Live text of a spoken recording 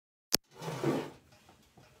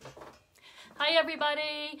Hi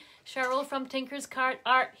everybody, Cheryl from Tinker's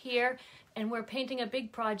Art here, and we're painting a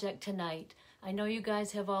big project tonight. I know you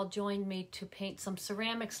guys have all joined me to paint some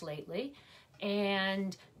ceramics lately,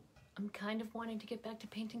 and I'm kind of wanting to get back to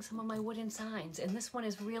painting some of my wooden signs, and this one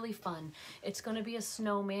is really fun. It's going to be a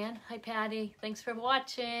snowman. Hi Patty, thanks for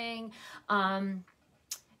watching.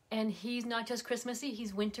 And he's not just Christmassy,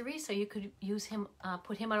 he's wintry, so you could use him,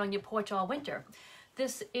 put him out on your porch all winter.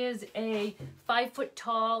 This is a 5-foot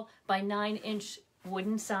tall by 9-inch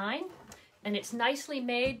wooden sign, and it's nicely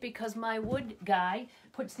made because my wood guy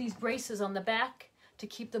puts these braces on the back to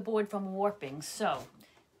keep the board from warping. So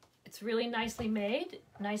it's really nicely made,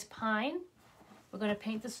 nice pine. We're going to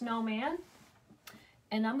paint the snowman,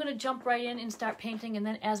 and I'm going to jump right in and start painting, and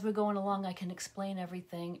then as we're going along I can explain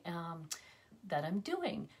everything that I'm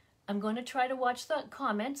doing. I'm going to try to watch the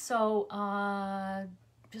comments, so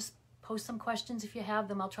just post some questions if you have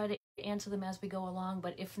them. I'll try to answer them as we go along,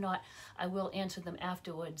 but if not, I will answer them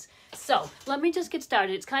afterwards. So let me just get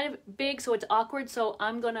started. It's kind of big, so it's awkward, so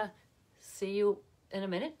I'm gonna see you in a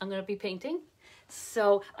minute. I'm gonna be painting.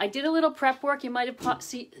 So I did a little prep work. You might have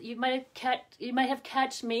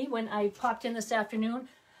catched me when I popped in this afternoon.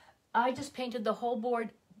 I just painted the whole board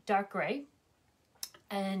dark gray,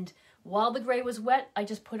 and while the gray was wet, I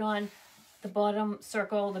just put on the bottom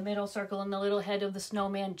circle, the middle circle, and the little head of the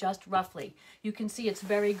snowman just roughly. You can see it's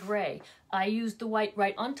very gray. I used the white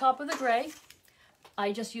right on top of the gray.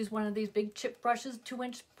 I just used one of these big chip brushes,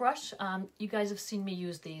 2-inch brush. You guys have seen me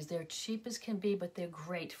use these. They're cheap as can be, but they're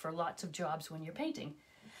great for lots of jobs when you're painting.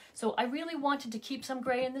 So I really wanted to keep some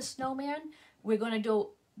gray in this snowman. We're going to do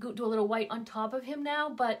a little white on top of him now,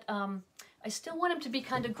 but I still want him to be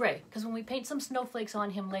kind of gray, because when we paint some snowflakes on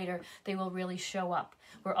him later, they will really show up.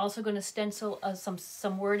 We're also going to stencil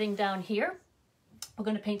some wording down here. We're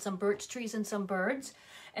going to paint some birch trees and some birds.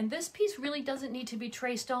 And this piece really doesn't need to be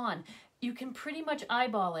traced on. You can pretty much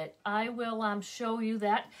eyeball it. I will show you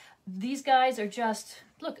that. These guys are just,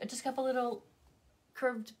 look, I just got a little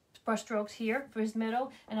curved brush strokes here for his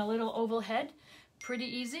middle and a little oval head. Pretty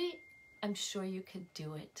easy. I'm sure you could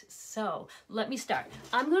do it. So let me start.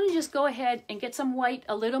 I'm going to just go ahead and get some white,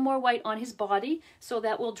 a little more white on his body, so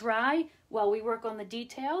that will dry while we work on the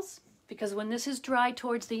details. Because when this is dry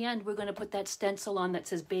towards the end, we're going to put that stencil on that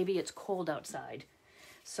says, "Baby, it's cold outside."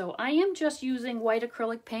 So I am just using white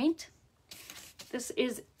acrylic paint. This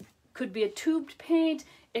could be a tubed paint.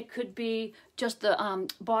 It could be just the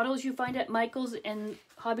bottles you find at Michael's and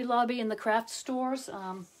Hobby Lobby and the craft stores,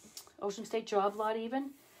 Ocean State Job Lot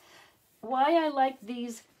even. Why I like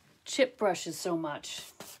these chip brushes so much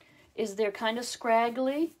is they're kind of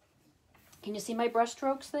scraggly. Can you see my brush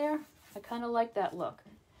strokes there? I kind of like that look.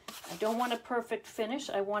 I don't want a perfect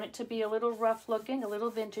finish. I want it to be a little rough looking, a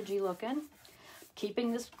little vintagey looking.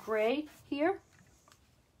 Keeping this gray here.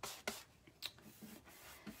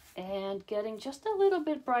 And getting just a little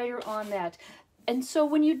bit brighter on that. And so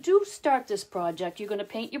when you do start this project, you're going to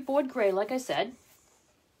paint your board gray, like I said.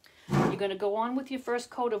 You're going to go on with your first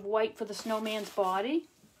coat of white for the snowman's body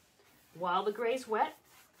while the gray's wet.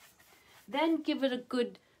 Then give it a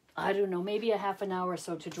good, I don't know, maybe a half an hour or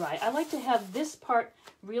so to dry. I like to have this part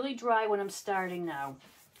really dry when I'm starting now.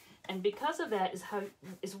 And because of that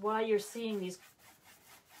is why you're seeing these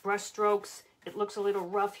brush strokes. It looks a little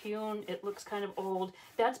rough hewn. It looks kind of old.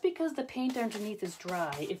 That's because the paint underneath is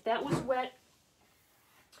dry. If that was wet,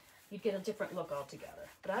 you'd get a different look altogether.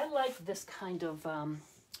 But I like this kind of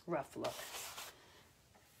rough look.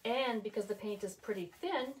 And because the paint is pretty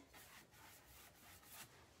thin,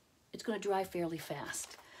 it's going to dry fairly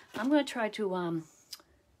fast. I'm going to try to, well,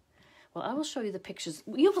 I will show you the pictures.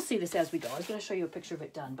 You will see this as we go. I was going to show you a picture of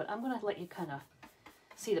it done, but I'm going to let you kind of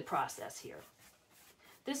see the process here.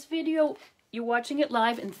 This video, you're watching it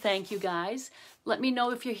live, and thank you guys. Let me know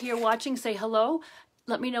if you're here watching, say hello.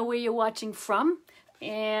 Let me know where you're watching from,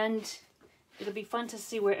 and it'll be fun to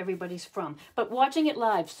see where everybody's from. But watching it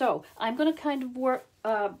live, so I'm going to kind of work,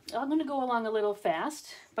 I'm going to go along a little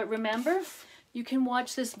fast, but remember, you can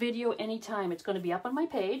watch this video anytime. It's going to be up on my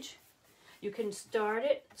page. You can start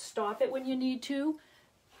it, stop it when you need to,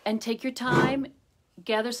 and take your time,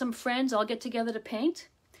 gather some friends, all get together to paint.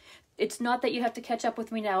 It's not that you have to catch up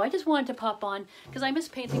with me now. I just wanted to pop on because I miss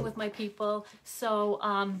painting with my people. So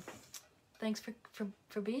thanks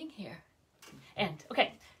for being here. And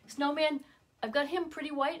okay, snowman, I've got him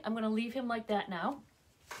pretty white. I'm going to leave him like that now.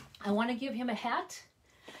 I want to give him a hat,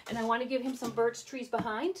 and I want to give him some birch trees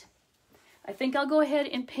behind. I think I'll go ahead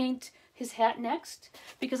and paint his hat next,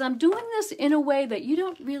 because I'm doing this in a way that you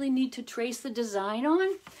don't really need to trace the design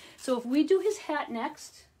on. So if we do his hat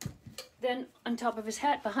next, then on top of his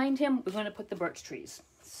hat behind him, we're going to put the birch trees.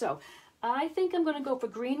 So I think I'm going to go for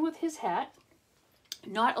green with his hat.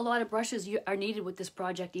 Not a lot of brushes are needed with this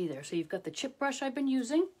project either. So you've got the chip brush I've been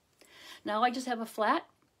using. Now I just have a flat.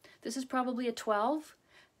 This is probably a 12.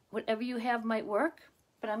 Whatever you have might work.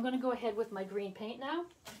 But I'm going to go ahead with my green paint now.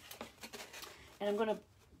 And I'm going to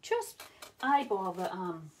just eyeball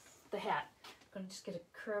the hat. I'm going to just get a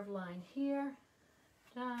curved line here.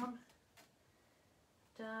 Down.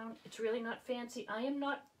 Down. It's really not fancy. I am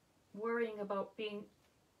not worrying about being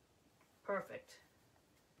perfect.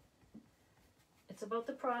 It's about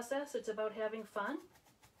the process. It's about having fun.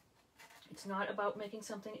 It's not about making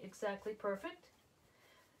something exactly perfect.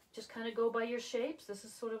 Just kind of go by your shapes. This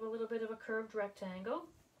is sort of a little bit of a curved rectangle.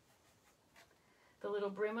 The little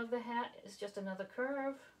brim of the hat is just another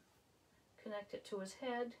curve. Connect it to his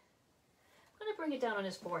head. I'm going to bring it down on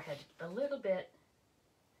his forehead a little bit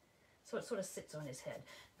so it sort of sits on his head.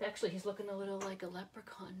 Actually, he's looking a little like a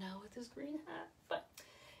leprechaun now with his green hat.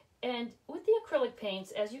 And with the acrylic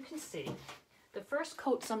paints, as you can see, the first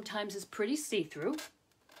coat sometimes is pretty see-through.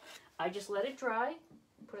 I just let it dry,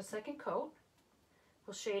 put a second coat.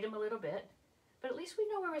 We'll shade him a little bit, but at least we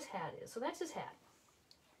know where his hat is. So that's his hat.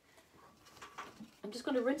 I'm just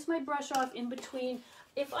going to rinse my brush off in between.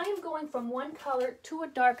 If I am going from one color to a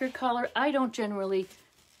darker color, I don't generally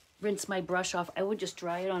rinse my brush off. I would just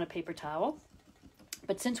dry it on a paper towel.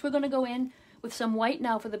 But since we're going to go in with some white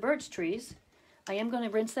now for the birch trees, I am going to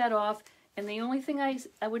rinse that off. And the only thing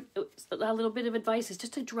a little bit of advice is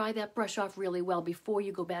just to dry that brush off really well before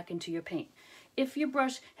you go back into your paint. If your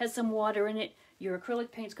brush has some water in it, your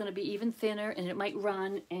acrylic paint's going to be even thinner and it might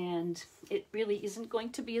run, and it really isn't going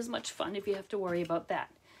to be as much fun if you have to worry about that.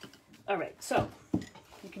 All right, so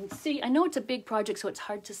you can see, I know it's a big project so it's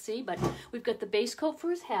hard to see, but we've got the base coat for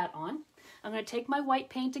his hat on. I'm going to take my white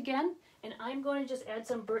paint again, and I'm going to just add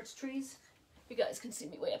some birch trees. You guys can see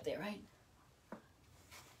me way up there, right?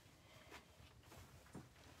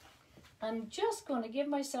 I'm just going to give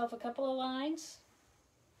myself a couple of lines.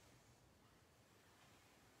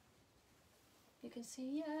 You can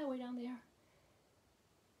see, yeah, way down there.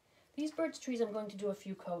 These birch trees I'm going to do a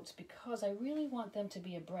few coats because I really want them to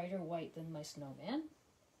be a brighter white than my snowman.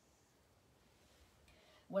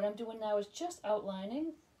 What I'm doing now is just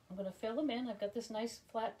outlining. I'm going to fill them in. I've got this nice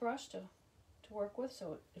flat brush to work with,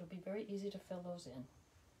 so it'll be very easy to fill those in.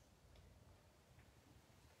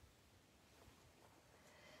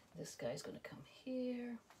 This guy's going to come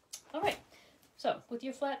here. All right, so with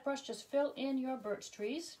your flat brush, just fill in your birch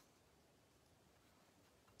trees.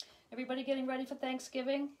 Everybody getting ready for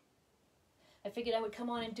Thanksgiving? I figured I would come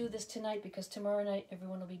on and do this tonight because tomorrow night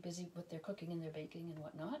everyone will be busy with their cooking and their baking and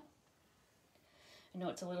whatnot. I know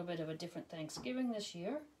it's a little bit of a different Thanksgiving this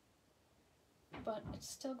year, but it's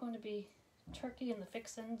still going to be turkey and the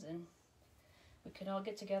fixins, and we can all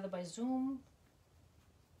get together by Zoom.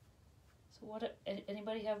 So what?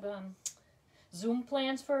 Anybody have Zoom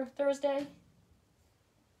plans for Thursday?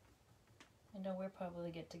 I know we'll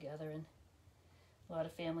probably get together, and a lot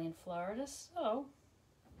of family in Florida, so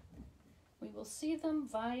we will see them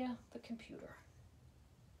via the computer.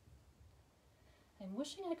 I'm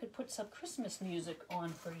wishing I could put some Christmas music on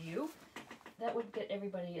for you. That would get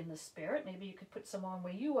everybody in the spirit. Maybe you could put some on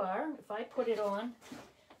where you are. If I put it on,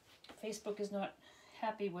 Facebook is not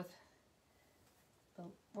happy with the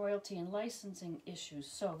royalty and licensing issues,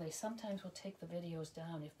 so they sometimes will take the videos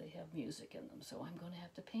down if they have music in them. So I'm going to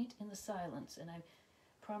have to paint in the silence, and I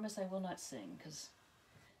promise I will not sing, because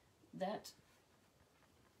that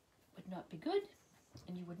would not be good,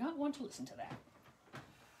 and you would not want to listen to that.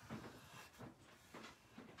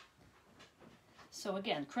 So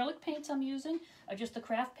again, acrylic paints I'm using are just the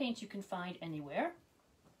craft paints you can find anywhere.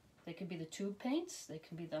 They can be the tube paints, they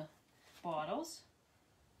can be the bottles.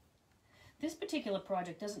 This particular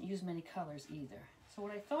project doesn't use many colors either. So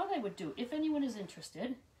what I thought I would do, if anyone is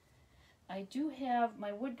interested, I do have,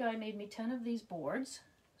 my wood guy made me 10 of these boards,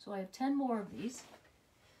 so I have 10 more of these.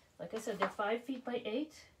 Like I said, they're 5 feet by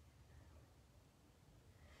 8.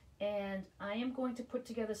 And I am going to put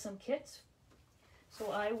together some kits.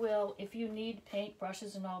 So I will, if you need paint,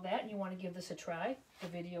 brushes, and all that, and you want to give this a try, the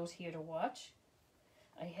video's here to watch.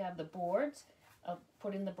 I have the boards. I'll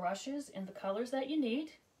put in the brushes and the colors that you need,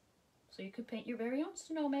 so you could paint your very own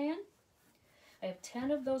snowman. I have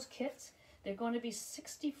 10 of those kits. They're going to be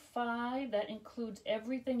 $65. That includes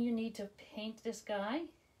everything you need to paint this guy.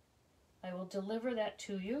 I will deliver that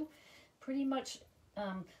to you. Pretty much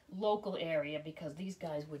local area, because these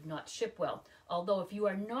guys would not ship well. Although if you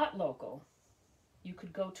are not local, you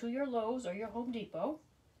could go to your Lowe's or your Home Depot.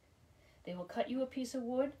 They will cut you a piece of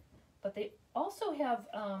wood, but they also have,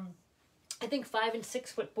 I think, 5 and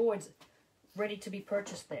 6 foot boards ready to be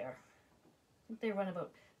purchased there. I think they run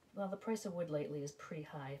about well, the price of wood lately is pretty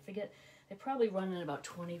high. I forget, they're probably running about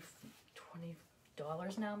 $20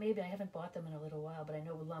 now maybe. I haven't bought them in a little while, but I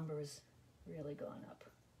know lumber has really gone up.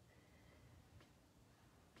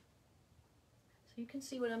 So you can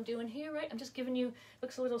see what I'm doing here, right? I'm just giving you,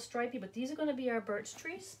 looks a little stripy, but these are going to be our birch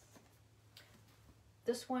trees.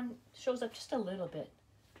 This one shows up just a little bit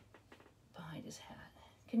behind his hat.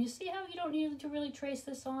 Can you see how you don't need to really trace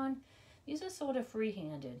this on? These are sort of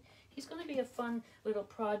free-handed. He's going to be a fun little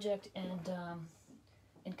project and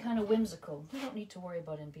kind of whimsical. You don't need to worry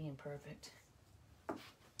about him being perfect.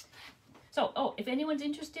 So, oh, if anyone's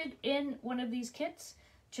interested in one of these kits,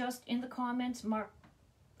 just in the comments,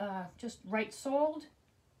 just write sold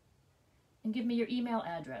and give me your email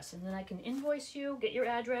address, and then I can invoice you, get your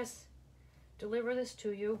address, deliver this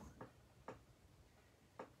to you.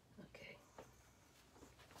 Okay.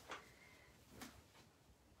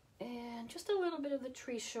 And just a little bit of the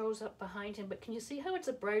tree shows up behind him, but can you see how it's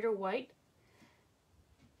a brighter white?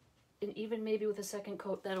 And even maybe with a second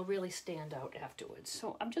coat, that'll really stand out afterwards.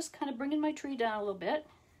 So I'm just kind of bringing my tree down a little bit.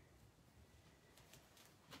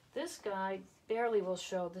 This guy barely will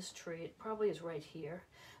show this tree. It probably is right here,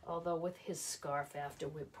 although with his scarf after,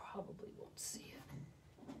 we probably won't see it.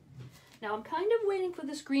 Now I'm kind of waiting for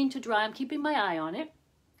this green to dry. I'm keeping my eye on it.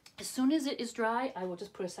 As soon as it is dry, I will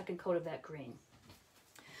just put a second coat of that green.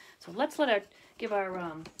 So let's give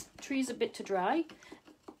our trees a bit to dry.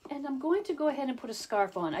 And I'm going to go ahead and put a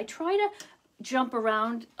scarf on. I try to jump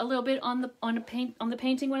around a little bit on the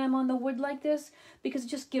painting when I'm on the wood like this, because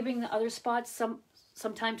just giving the other spots some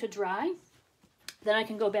time to dry. Then I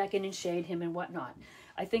can go back in and shade him and whatnot.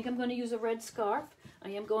 I think I'm going to use a red scarf. I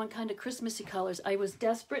am going kind of Christmassy colors. I was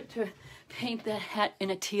desperate to paint the hat in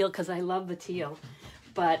a teal because I love the teal.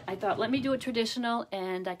 But I thought, let me do a traditional,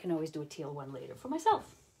 and I can always do a teal one later for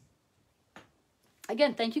myself.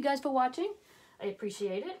 Again, thank you guys for watching. I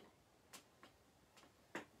appreciate it.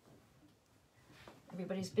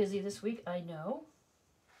 Everybody's busy this week, I know.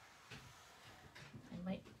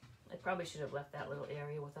 I probably should have left that little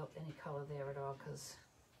area without any color there at all, because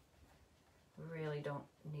we really don't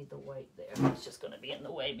need the white there. It's just going to be in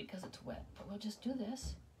the way because it's wet. But we'll just do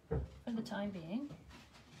this for the time being.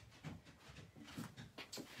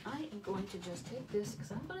 I am going to just take this,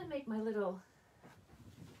 because I'm going to make my little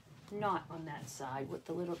knot on that side with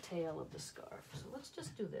the little tail of the scarf. So let's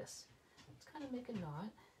just do this. Let's kind of make a knot.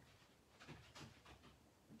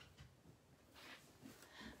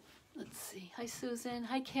 Let's see. Hi, Susan.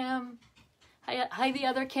 Hi, Kim. Hi, the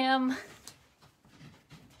other Kim.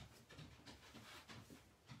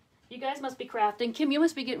 You guys must be crafting. Kim, you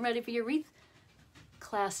must be getting ready for your wreath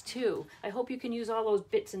class too. I hope you can use all those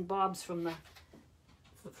bits and bobs from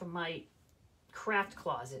my craft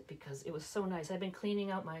closet, because it was so nice. I've been cleaning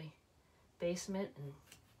out my basement and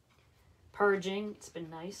purging. It's been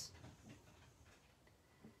nice.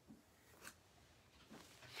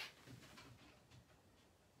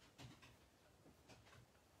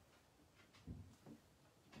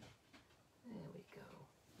 There we go.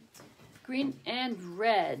 Green and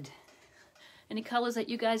red. Any colors that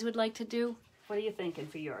you guys would like to do? What are you thinking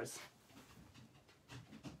for yours?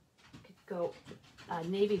 Could go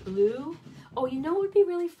navy blue. Oh, you know what would be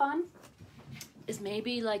really fun? Is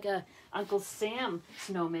maybe like a Uncle Sam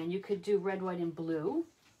snowman. You could do red, white, and blue.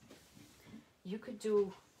 You could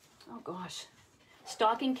do, oh gosh,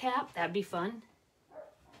 stocking cap. That'd be fun.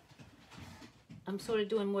 I'm sort of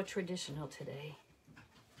doing more traditional today.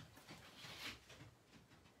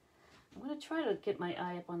 I'm going to try to get my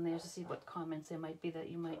eye up on there to see what comments there might be that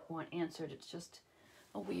you might want answered. It's just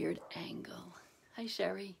a weird angle. Hi,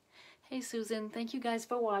 Sherry. Hey, Susan. Thank you guys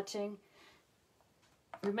for watching.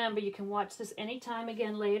 Remember, you can watch this anytime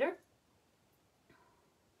again later.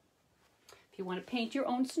 If you want to paint your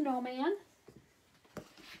own snowman.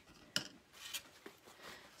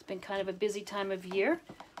 It's been kind of a busy time of year,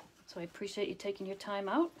 so I appreciate you taking your time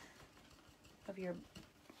out of your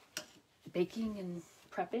baking and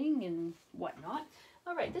prepping and whatnot.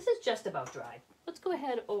 All right, this is just about dry. Let's go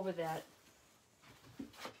ahead over that.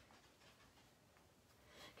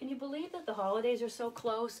 Can you believe that the holidays are so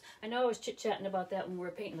close? I know I was chit-chatting about that when we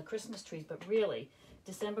were painting the Christmas trees, but really,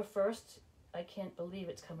 December 1st, I can't believe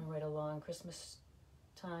it's coming right along. Christmas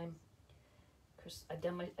time.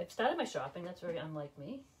 I've started my shopping. That's very unlike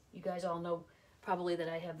me. You guys all know probably that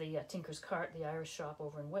I have the Tinker's Cart, the Irish shop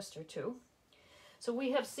over in Worcester too. So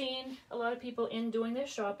we have seen a lot of people in doing their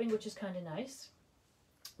shopping, which is kind of nice.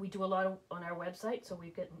 We do a lot on our website, so we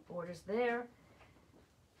get orders there.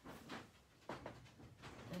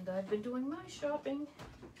 And I've been doing my shopping.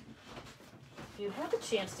 If you have a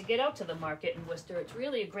chance to get out to the market in Worcester, it's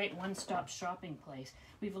really a great one-stop shopping place.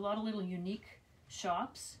 We have a lot of little unique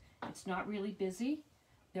shops. It's not really busy.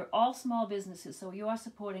 They're all small businesses, so you are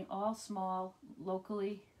supporting all small,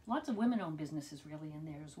 locally, lots of women-owned businesses really in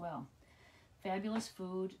there as well. Fabulous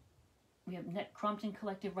food. We have Crompton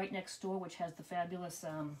Collective right next door, which has the fabulous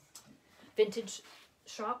vintage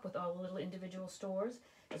shop with all the little individual stores,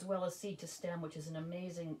 as well as Seed to Stem, which is an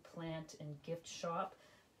amazing plant and gift shop.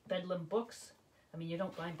 Bedlam Books. I mean, you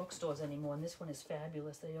don't find bookstores anymore, and this one is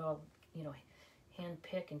fabulous. They all, you know, hand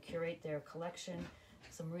pick and curate their collection.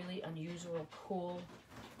 Some really unusual, cool,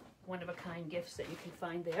 one-of-a-kind gifts that you can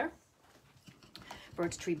find there.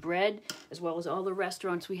 Birch Tree Bread, as well as all the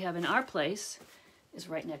restaurants we have in our place, is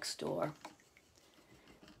right next door.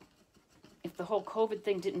 If the whole COVID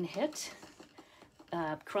thing didn't hit,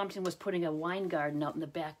 Crompton was putting a wine garden out in the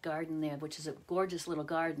back garden there, which is a gorgeous little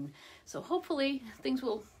garden. So hopefully things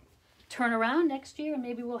will turn around next year and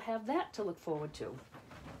maybe we'll have that to look forward to.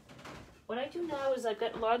 What I do now is I've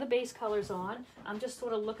got a lot of the base colors on. I'm just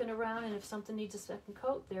sort of looking around, and if something needs a second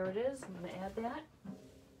coat, there it is. I'm going to add that.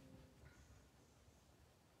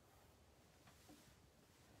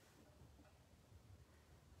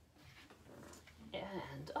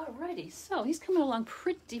 And alrighty, so he's coming along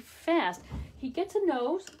pretty fast. He gets a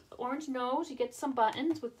nose, orange nose. He gets some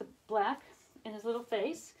buttons with the black in his little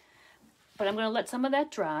face. But I'm going to let some of that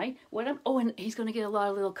dry. And he's going to get a lot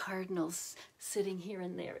of little cardinals sitting here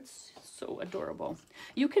and there. It's so adorable.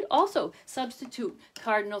 You could also substitute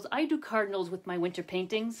cardinals. I do cardinals with my winter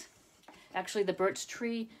paintings. Actually, the birch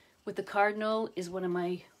tree with the cardinal is one of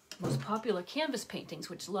my most popular canvas paintings,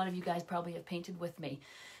 which a lot of you guys probably have painted with me.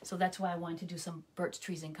 So that's why I wanted to do some birch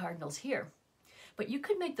trees and cardinals here. But you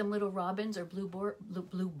could make them little robins or bluebirds.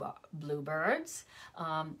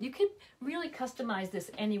 You could really customize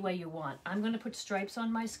this any way you want. I'm going to put stripes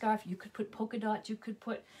on my scarf. You could put polka dots. You could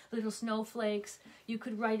put little snowflakes. You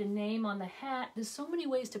could write a name on the hat. There's so many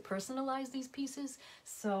ways to personalize these pieces.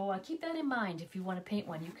 So keep that in mind if you want to paint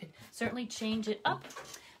one. You could certainly change it up.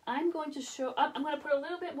 I'm going to put a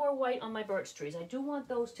little bit more white on my birch trees. I do want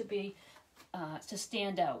those to be, to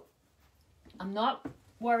stand out. I'm not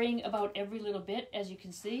worrying about every little bit. As you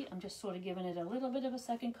can see, I'm just sort of giving it a little bit of a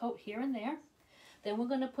second coat here and there. Then we're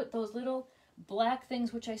going to put those little black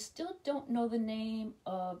things, which I still don't know the name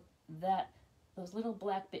of those little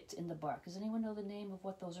black bits in the bark. Does anyone know the name of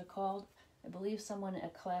what those are called? I believe someone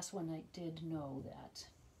at class one night did know that.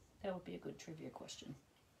 That would be a good trivia question.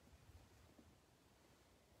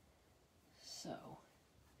 So,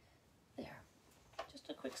 there.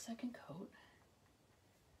 Just a quick second coat.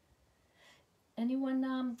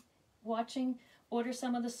 Anyone watching order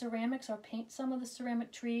some of the ceramics or paint some of the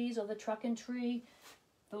ceramic trees or the truck and tree?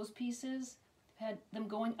 Those pieces, had them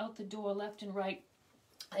going out the door left and right.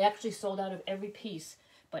 I actually sold out of every piece,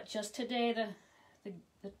 but just today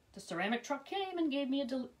the ceramic truck came and gave me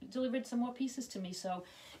delivered some more pieces to me. So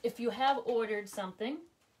if you have ordered something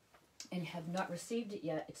and have not received it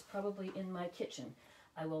yet, it's probably in my kitchen.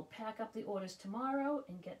 I will pack up the orders tomorrow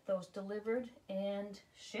and get those delivered and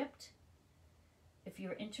shipped. If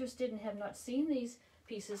you're interested and have not seen these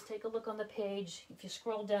pieces, take a look on the page. If you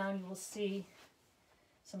scroll down, you will see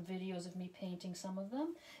some videos of me painting some of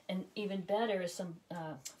them. And even better is some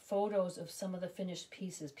photos of some of the finished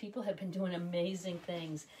pieces. People have been doing amazing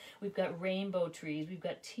things. We've got rainbow trees, we've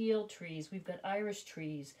got teal trees, we've got Irish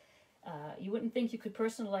trees. You wouldn't think you could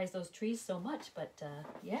personalize those trees so much, but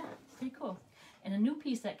yeah, pretty cool. And a new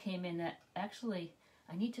piece that came in that actually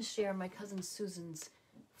I need to share my cousin Susan's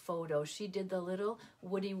photo. She did the little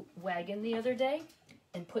woody wagon the other day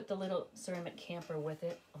and put the little ceramic camper with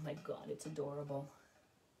it. Oh my God, it's adorable.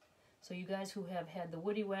 So you guys who have had the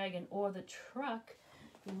woody wagon or the truck,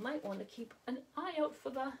 you might want to keep an eye out for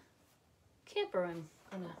the camper I'm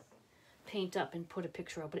gonna paint up and put a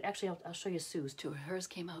picture of. But actually, I'll show you Sue's too. Hers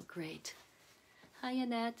came out great. Hi,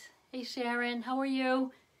 Annette. Hey, Sharon. How are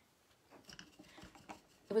you?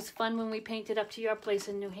 It was fun when we painted up to your place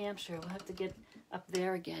in New Hampshire. We'll have to get up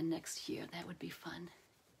there again next year. That would be fun.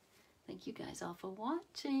 Thank you guys all for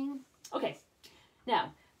watching. Okay,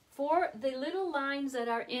 now for the little lines that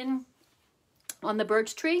are in on the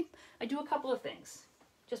birch tree, I do a couple of things.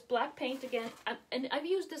 Just black paint again, and I've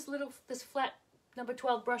used this flat number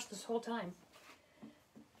 12 brush this whole time.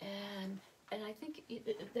 And I think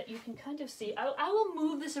that you can kind of see. I will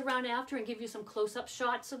move this around after and give you some close-up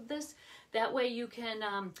shots of this. That way you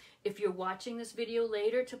can, if you're watching this video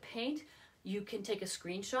later to paint, you can take a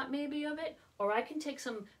screenshot maybe of it, or I can take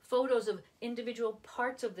some photos of individual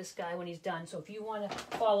parts of this guy when he's done. So if you want to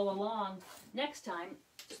follow along next time,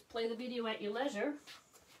 just play the video at your leisure.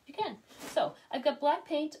 You can. So I've got black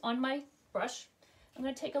paint on my brush. I'm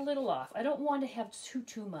going to take a little off. I don't want to have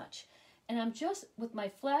too much. And I'm just, with my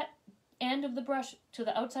flat end of the brush to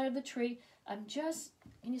the outside of the tree. I'm just,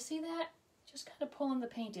 can you see that? Just kind of pulling the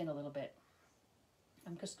paint in a little bit.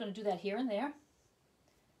 I'm just going to do that here and there.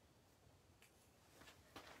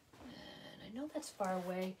 And I know that's far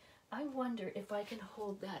away. I wonder if I can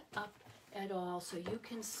hold that up at all so you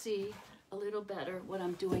can see a little better what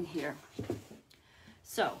I'm doing here.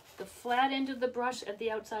 So the flat end of the brush at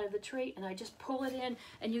the outside of the tree, and I just pull it in,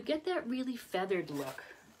 and you get that really feathered look,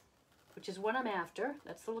 which is what I'm after.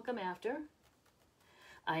 That's the look I'm after.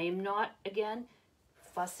 I am not, again,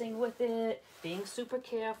 fussing with it, being super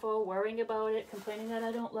careful, worrying about it, complaining that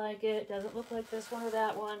I don't like it, doesn't look like this one or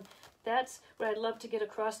that one. That's what I'd love to get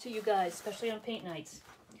across to you guys, especially on paint nights.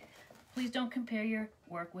 Please don't compare your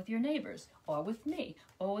work with your neighbors, or with me,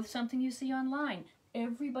 or with something you see online.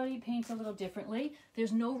 Everybody paints a little differently.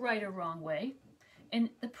 There's no right or wrong way. And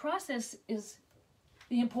the process is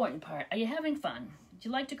the important part. Are you having fun? Do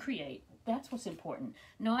you like to create? That's what's important.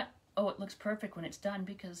 Not, oh, it looks perfect when it's done,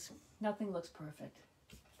 because nothing looks perfect.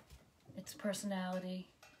 It's personality,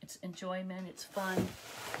 it's enjoyment, it's fun.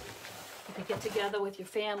 You could get together with your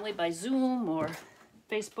family by Zoom or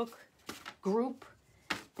Facebook group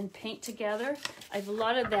and paint together. I have a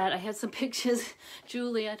lot of that. I had some pictures.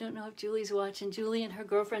 Julie, I don't know if Julie's watching. Julie and her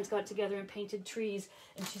girlfriends got together and painted trees,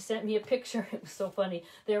 and she sent me a picture. It was so funny.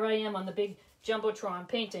 There I am on the big Jumbotron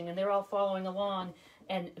painting, and they're all following along,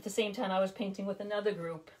 and at the same time I was painting with another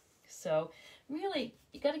group. So really,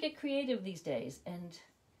 you got to get creative these days, and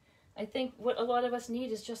I think what a lot of us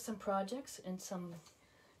need is just some projects and some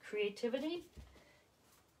creativity.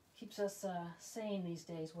 Keeps us sane these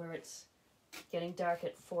days, where it's getting dark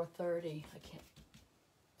at 4:30. I can't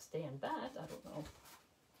stand that. I don't know.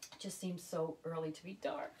 It just seems so early to be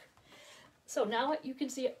dark. So now you can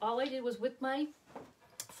see all I did was with my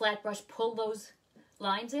flat brush pull those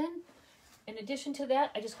lines in. In addition to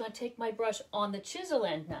that, I'm just going to take my brush on the chisel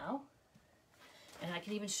end now. And I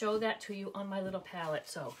can even show that to you on my little palette.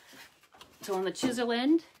 So on the chisel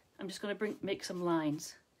end, I'm just going to make some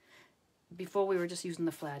lines. Before we were just using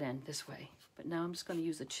the flat end this way. But now I'm just going to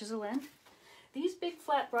use the chisel end. These big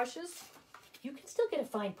flat brushes, you can still get a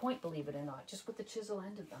fine point, believe it or not, just with the chisel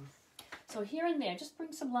end of them. So here and there, just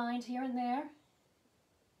bring some lines here and there.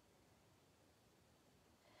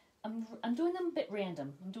 I'm doing them a bit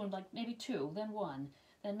random. I'm doing like maybe 2, then 1,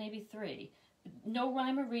 then maybe 3. No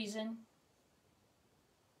rhyme or reason.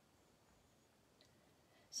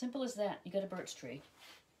 Simple as that. You got a birch tree.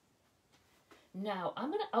 Now,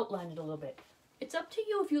 I'm going to outline it a little bit. It's up to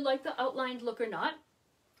you if you like the outlined look or not.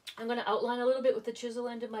 I'm going to outline a little bit with the chisel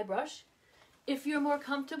end of my brush. If you're more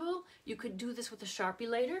comfortable, you could do this with a Sharpie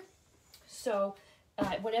later. So,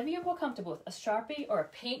 whatever you're more comfortable with, a Sharpie or a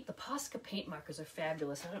paint. The Posca paint markers are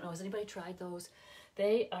fabulous. I don't know, has anybody tried those?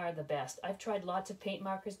 They are the best. I've tried lots of paint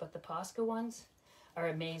markers, but the Posca ones are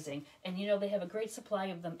amazing. And you know, they have a great supply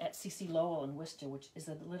of them at CC Lowell in Worcester, which is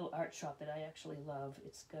a little art shop that I actually love.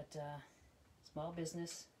 It's got small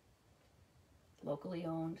business, locally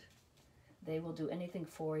owned. They will do anything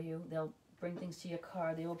for you. They'll bring things to your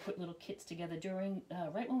car. They will put little kits together during,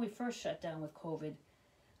 right when we first shut down with COVID.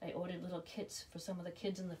 I ordered little kits for some of the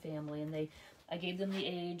kids in the family, and I gave them the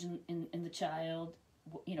age and the child,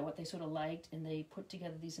 you know, what they sort of liked, and they put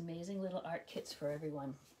together these amazing little art kits for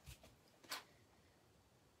everyone.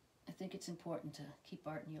 I think it's important to keep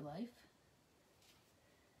art in your life.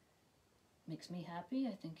 Makes me happy.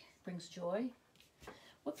 I think brings joy.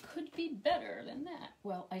 What could be better than that?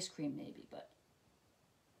 Well, ice cream maybe, but...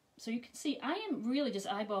 So you can see, I am really just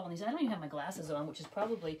eyeballing these. I don't even have my glasses on, which is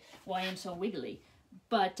probably why I'm so wiggly.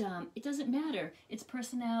 But it doesn't matter. It's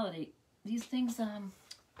personality. These things, do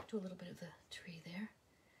a little bit of the tree there.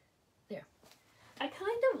 There. I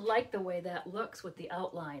kind of like the way that looks with the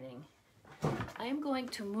outlining. I am going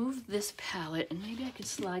to move this palette, and maybe I could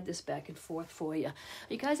slide this back and forth for you. Are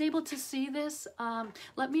you guys able to see this?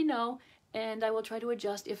 Let me know, and I will try to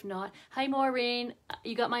adjust. If not, hi Maureen,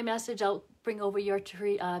 you got my message. I'll bring over your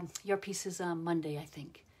tree, your pieces Monday, I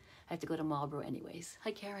think. I have to go to Marlboro anyways.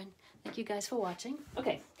 Hi Karen, thank you guys for watching.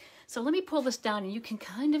 Okay, so let me pull this down, and you can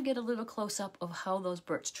kind of get a little close up of how those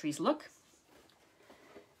birch trees look.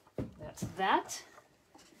 That's that.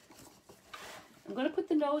 I'm going to put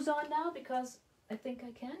the nose on now because I think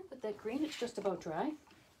I can with that green. It's just about dry.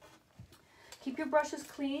 Keep your brushes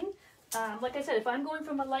clean. Like I said, if I'm going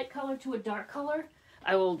from a light color to a dark color,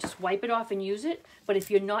 I will just wipe it off and use it. But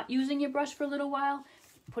if you're not using your brush for a little while,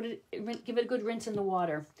 give it a good rinse in the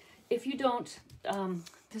water. If you don't,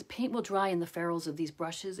 this paint will dry in the ferrules of these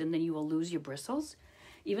brushes, and then you will lose your bristles.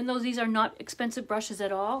 Even though these are not expensive brushes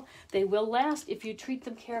at all, they will last if you treat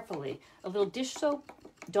them carefully. A little dish soap,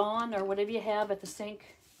 Dawn, or whatever you have at the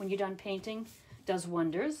sink when you're done painting does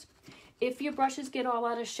wonders. If your brushes get all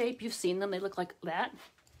out of shape, you've seen them, they look like that,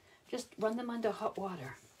 just run them under hot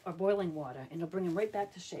water or boiling water and it'll bring them right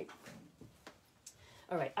back to shape.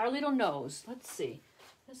 All right, our little nose, let's see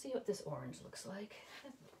what this orange looks like.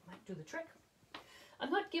 That might do the trick.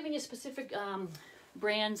 I'm not giving you specific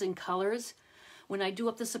brands and colors. When I do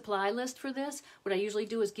up the supply list for this, what I usually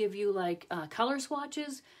do is give you like color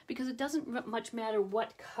swatches, because it doesn't much matter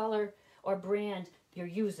what color or brand you're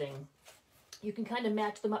using. You can kind of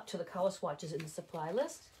match them up to the color swatches in the supply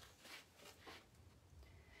list,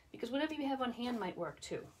 because whatever you have on hand might work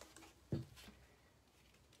too.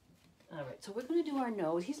 All right, so we're going to do our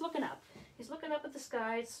nose. He's looking up. He's looking up at the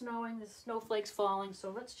sky. It's snowing. There's snowflakes falling.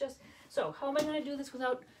 So so how am I going to do this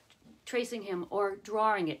without tracing him or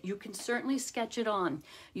drawing it? You can certainly sketch it on.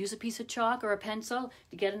 Use a piece of chalk or a pencil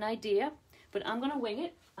to get an idea, but I'm going to wing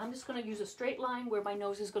it. I'm just going to use a straight line where my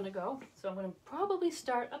nose is going to go. So I'm going to probably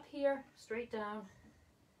start up here, straight down.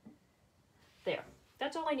 There.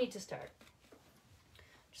 That's all I need to start.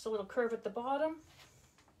 Just a little curve at the bottom.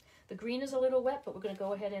 The green is a little wet, but we're going to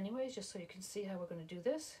go ahead anyways, just so you can see how we're going to do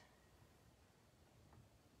this.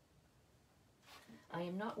 I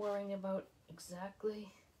am not worrying about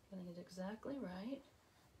getting it exactly right.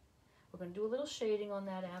 We're going to do a little shading on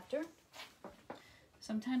that after.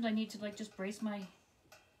 Sometimes I need to like just brace my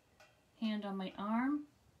hand on my arm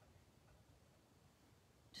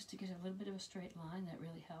just to get a little bit of a straight line. That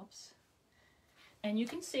really helps. And you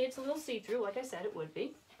can see it's a little see-through, like I said it would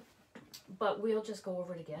be, but we'll just go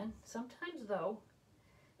over it again. Sometimes though,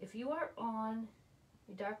 if you are on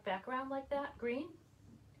a dark background like that, green,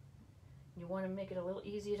 you want to make it a little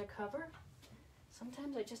easier to cover,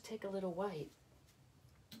 sometimes I just take a little white,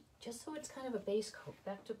 just so it's kind of a base coat,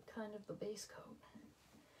 back to kind of the base coat.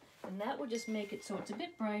 And that will just make it so it's a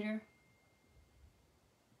bit brighter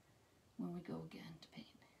when we go again to paint.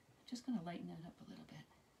 Just going to lighten it up a little bit.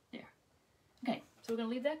 There. Okay, so we're going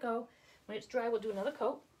to leave that go. When it's dry, we'll do another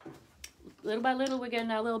coat. Little by little, we're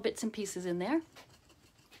getting our little bits and pieces in there.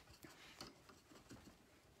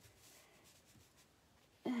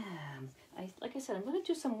 Like I said, I'm going to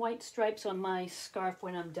do some white stripes on my scarf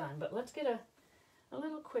when I'm done, but let's get a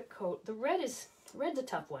little quick coat. The red's a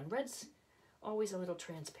tough one. Red's always a little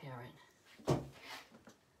transparent.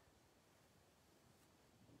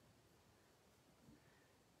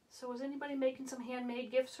 So is anybody making some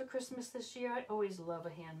handmade gifts for Christmas this year? I always love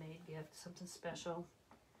a handmade gift, something special.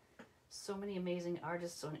 So many amazing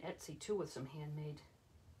artists on Etsy too with some handmade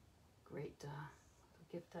great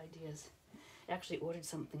gift ideas. Actually ordered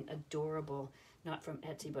something adorable, not from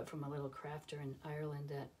Etsy, but from a little crafter in Ireland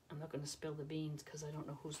that I'm not going to spill the beans because I don't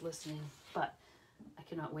know who's listening, but I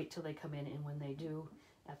cannot wait till they come in, and when they do,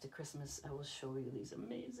 after Christmas, I will show you these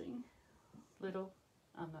amazing little,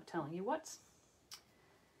 I'm not telling you what's,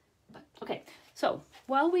 but okay. So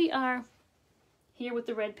while we are here with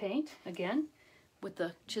the red paint, again, with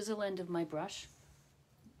the chisel end of my brush,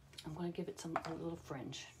 I'm going to give it a little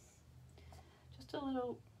fringe. Just a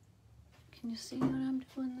little. Can you see what I'm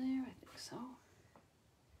doing there? I think so.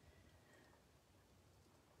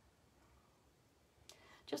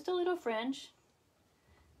 Just a little fringe.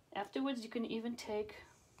 Afterwards, you can even take,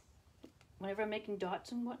 whenever I'm making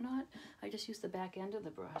dots and whatnot, I just use the back end of the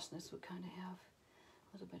brush. And this would kind of have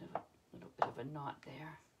a little bit of a knot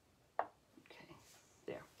there. Okay,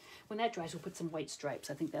 there. When that dries, we'll put some white stripes.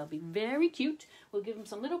 I think that'll be very cute. We'll give them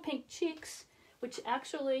some little pink cheeks, which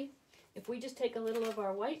actually, if we just take a little of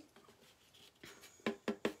our white,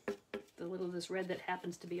 the little of this red that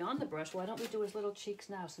happens to be on the brush, why don't we do his little cheeks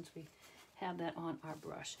now since we have that on our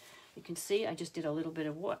brush? You can see I just did a little bit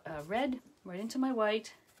of red right into my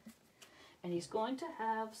white, and he's going to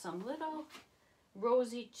have some little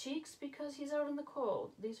rosy cheeks because he's out in the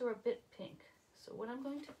cold. These are a bit pink. So what I'm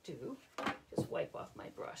going to do is wipe off my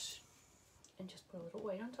brush and just put a little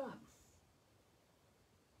white on top.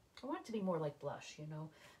 I want it to be more like blush, you know,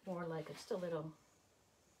 more like just a little,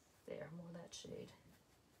 there, more that shade.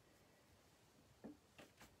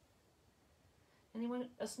 Anyone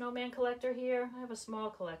a snowman collector here? I have a small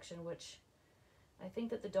collection, which I think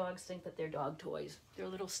that the dogs think that they're dog toys. They're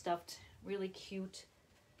little stuffed, really cute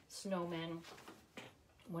snowmen.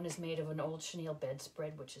 One is made of an old chenille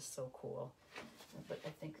bedspread, which is so cool. But I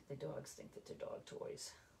think the dogs think that they're dog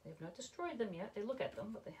toys. They have not destroyed them yet. They look at them,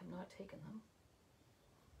 but they have not taken them.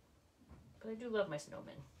 But I do love my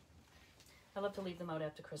snowmen. I love to leave them out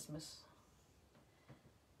after Christmas.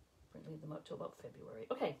 Leave them out till about February.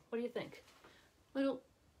 Okay, what do you think? Little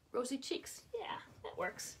rosy cheeks. Yeah, that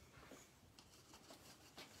works.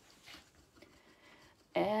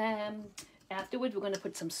 And afterwards, we're going to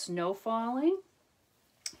put some snow falling.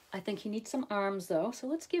 I think he needs some arms though, so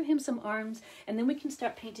let's give him some arms, and then we can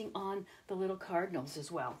start painting on the little cardinals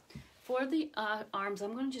as well. For the arms,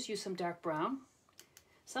 I'm going to just use some dark brown.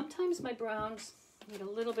 Sometimes my browns need a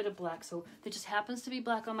little bit of black, so there just happens to be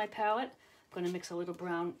black on my palette. I'm going to mix a little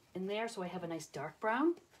brown in there so I have a nice dark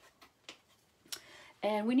brown.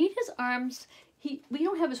 And we need his arms. We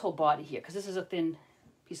don't have his whole body here because this is a thin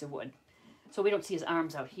piece of wood, so we don't see his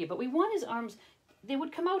arms out here, but we want his arms. They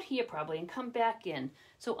would come out here probably and come back in.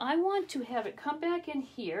 So I want to have it come back in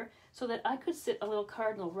here so that I could sit a little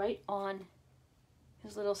cardinal right on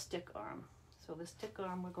his little stick arm. So the stick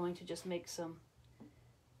arm, we're going to just make some.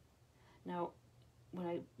 Now, when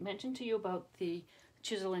I mentioned to you about the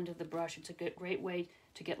chisel end of the brush, it's a great way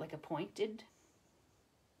to get like a pointed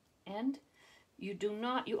end. You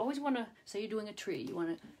always want to, say you're doing a tree, you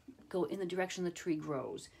want to go in the direction the tree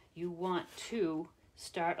grows. You want to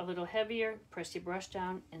start a little heavier, press your brush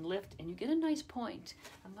down and lift, and you get a nice point.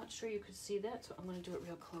 I'm not sure you could see that, so I'm going to do it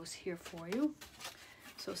real close here for you.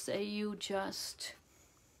 So say you just,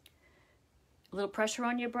 a little pressure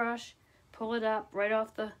on your brush, pull it up right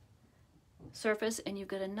off the surface, and you've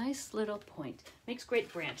got a nice little point. Makes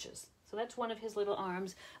great branches. So that's one of his little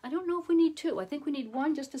arms. I don't know if we need two. I think we need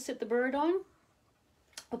one just to sit the bird on.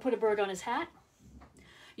 I'll put a bird on his hat.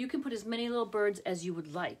 You can put as many little birds as you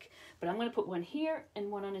would like, but I'm going to put one here and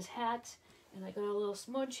one on his hat, and I got a little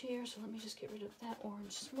smudge here, so let me just get rid of that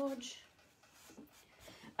orange smudge.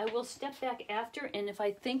 I will step back after, and if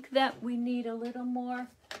I think that we need a little more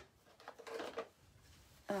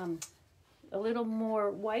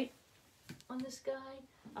white on this guy,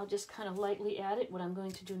 I'll just kind of lightly add it. What I'm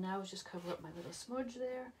going to do now is just cover up my little smudge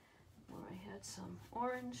there where I had some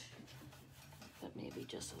orange, but maybe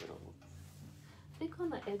just a little. I think on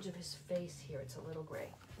the edge of his face here, it's a little gray.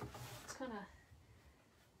 It's kind of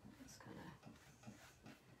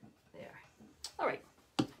there. All right,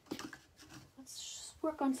 let's just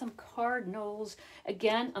work on some cardinals.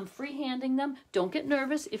 Again, I'm freehanding them. Don't get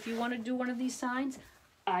nervous if you want to do one of these signs.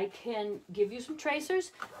 I can give you some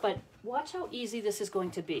tracers, but watch how easy this is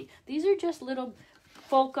going to be. These are just little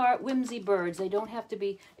folk art whimsy birds. They don't have to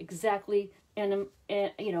be exactly,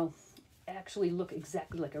 actually look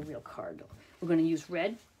exactly like a real cardinal. We're going to use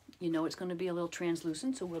red. You know it's going to be a little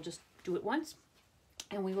translucent, so we'll just do it once,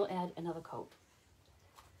 and we will add another coat.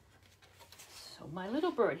 So my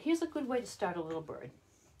little bird, here's a good way to start a little bird.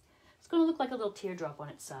 It's going to look like a little teardrop on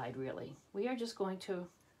its side, really. We are just going to, can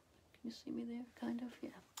you see me there, kind of?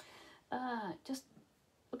 Yeah. Just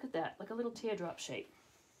look at that, like a little teardrop shape.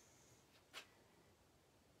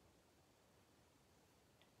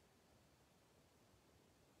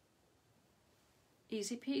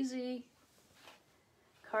 Easy peasy.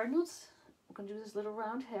 Cardinals, we're going to do this little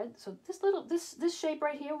round head. So this shape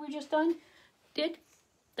right here we just done, did,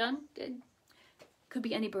 could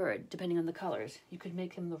be any bird depending on the colors. You could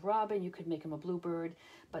make him the robin, you could make him a bluebird,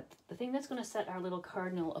 but the thing that's going to set our little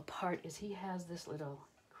cardinal apart is he has this little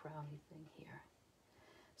crowny thing here.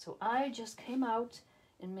 So I just came out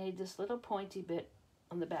and made this little pointy bit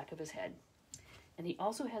on the back of his head. And he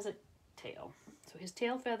also has a tail. So his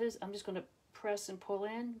tail feathers, I'm just going to press and pull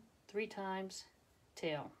in 3 times,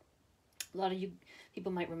 tail. A lot of you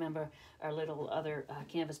people might remember our little other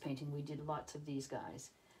canvas painting. We did lots of these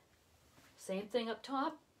guys. Same thing up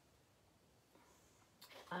top.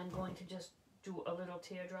 I'm going to just do a little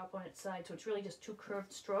teardrop on its side, so it's really just 2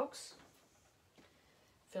 curved strokes.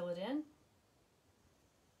 Fill it in.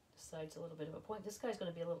 This side's a little bit of a point. This guy's going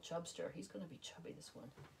to be a little chubster. He's going to be chubby, this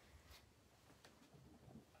one.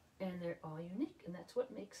 And they're all unique, and that's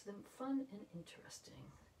what makes them fun and interesting.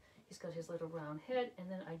 He's got his little round head, and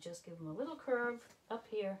then I just give him a little curve up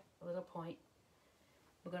here, a little point.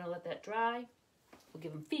 We're going to let that dry. We'll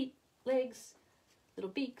give him feet, legs,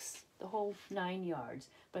 little beaks, the whole 9 yards.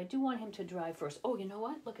 But I do want him to dry first. Oh, you know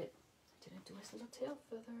what? Look at, I didn't do his little tail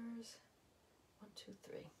feathers. 1, 2,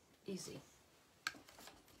 3. Easy.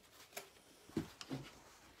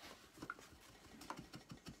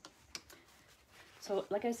 So,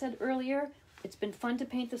 like I said earlier, it's been fun to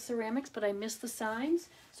paint the ceramics, but I miss the signs.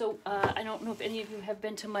 So I don't know if any of you have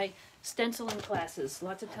been to my stenciling classes.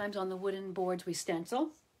 Lots of times on the wooden boards we stencil.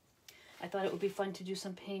 I thought it would be fun to do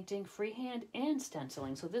some painting freehand and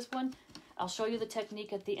stenciling. So this one, I'll show you the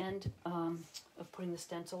technique at the end of putting the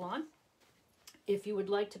stencil on. If you would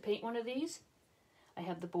like to paint one of these, I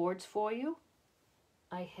have the boards for you.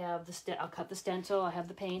 I have I'll cut the stencil, I have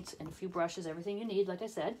the paints and a few brushes, everything you need, like I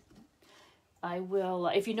said. I will,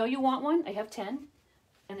 if you know you want one, I have 10,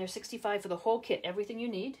 and they're $65 for the whole kit, everything you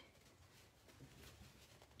need.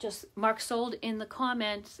 Just mark sold in the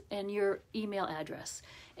comments and your email address.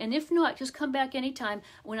 And if not, just come back anytime.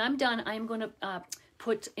 When I'm done, I'm going to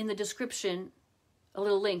put in the description a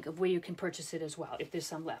little link of where you can purchase it as well, if there's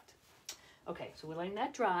some left. Okay, so we're letting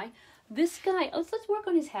that dry. This guy, let's work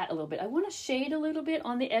on his hat a little bit. I want to shade a little bit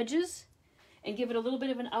on the edges and give it a little bit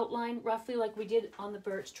of an outline, roughly like we did on the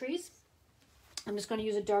birch trees. I'm just going to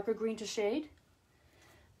use a darker green to shade.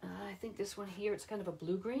 I think this one here, it's kind of a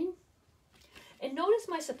blue-green. And notice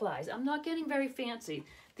my supplies. I'm not getting very fancy.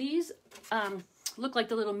 These look like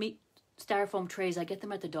the little meat styrofoam trays. I get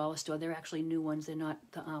them at the dollar store. They're actually new ones. They're not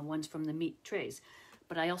the ones from the meat trays.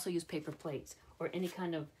 But I also use paper plates or any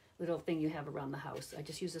kind of little thing you have around the house. I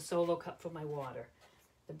just use a Solo cup for my water.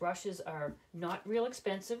 The brushes are not real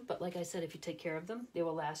expensive, but like I said, if you take care of them, they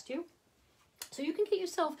will last you. So you can get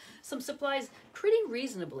yourself some supplies pretty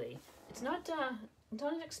reasonably. It's not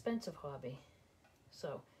an expensive hobby.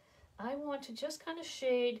 So I want to just kind of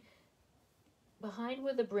shade behind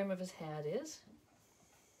where the brim of his hat is.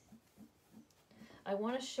 I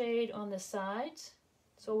want to shade on the sides.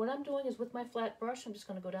 So what I'm doing is with my flat brush, I'm just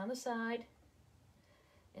going to go down the side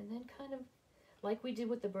and then kind of like we did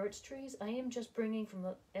with the birch trees, I am just bringing from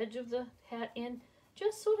the edge of the hat in,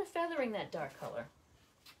 just sort of feathering that dark color.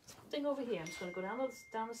 Same thing over here. I'm just going to go down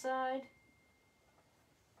the side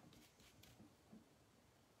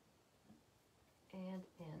and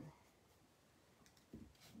in.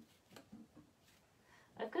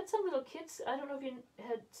 I've got some little kits. I don't know if you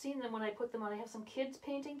had seen them when I put them on. I have some kids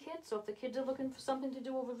painting kits, so if the kids are looking for something to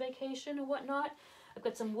do over vacation or whatnot, I've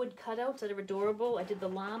got some wood cutouts that are adorable. I did the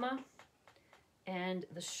llama and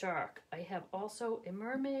the shark. I have also a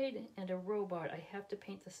mermaid and a robot. I have to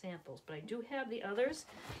paint the samples, but I do have the others.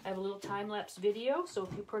 I have a little time-lapse video, so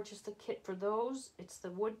if you purchase the kit for those, it's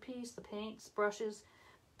the wood piece, the paints, brushes,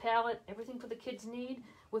 palette, everything for the kids need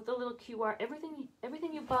with the little QR.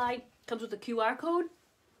 Everything you buy comes with a QR code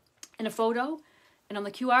and a photo, and on the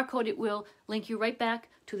QR code it will link you right back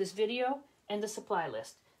to this video and the supply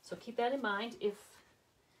list. So keep that in mind. If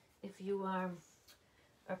you are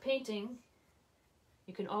painting,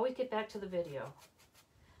 you can always get back to the video.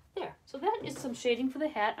 There, so that is some shading for the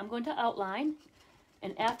hat. I'm going to outline,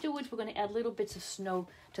 and afterwards we're going to add little bits of snow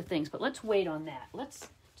to things, but let's wait on that. Let's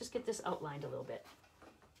just get this outlined a little bit.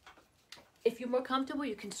 If you're more comfortable,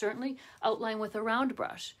 you can certainly outline with a round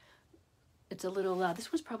brush. It's a little,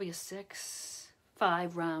 this was probably a 6-5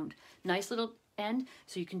 round. Nice little end,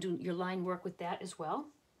 so you can do your line work with that as well.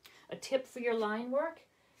 A tip for your line work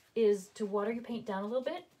is to water your paint down a little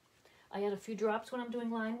bit. I add a few drops when I'm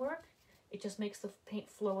doing line work. It just makes the paint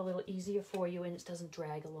flow a little easier for you and it doesn't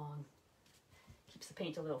drag along. Keeps the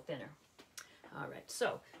paint a little thinner. All right,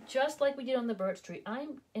 so just like we did on the birch tree,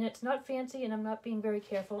 and it's not fancy and I'm not being very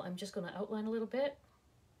careful. I'm just going to outline a little bit.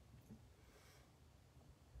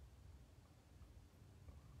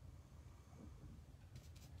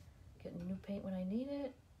 Getting new paint when I need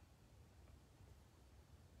it.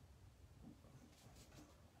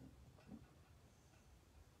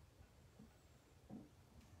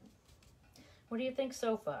 What do you think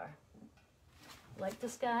so far? Like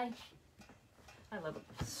this guy? I love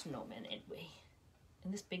a snowman anyway.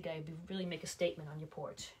 And this big guy would really make a statement on your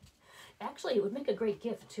porch. Actually, it would make a great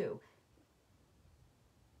gift too.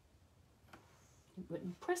 It would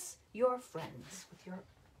impress your friends with your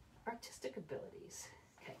artistic abilities.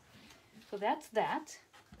 Okay, so that's that.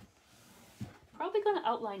 Probably going to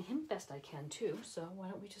outline him best I can too, so why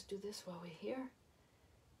don't we just do this while we're here.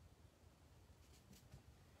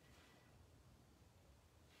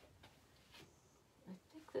 I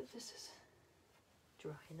think that this is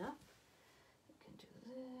dry enough. We can do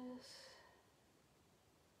this.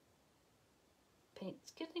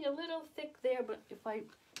 Paint's getting a little thick there, but if I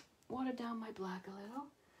water down my black a little,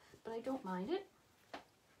 but I don't mind it.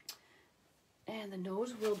 And the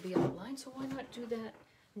nose will be outlined, so why not do that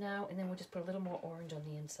now, and then we'll just put a little more orange on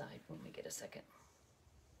the inside when we get a second.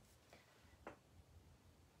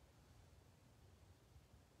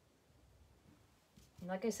 And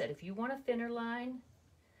like I said, if you want a thinner line,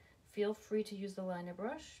 feel free to use the liner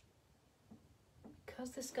brush.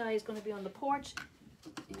 Because this guy is going to be on the porch,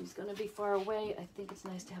 and he's going to be far away, I think it's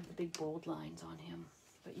nice to have the big bold lines on him.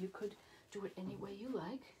 But you could do it any way you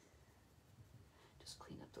like. Just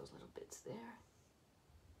clean up those little bits there. You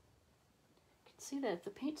can see that if the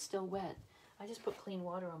paint's still wet, I just put clean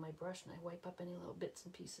water on my brush and I wipe up any little bits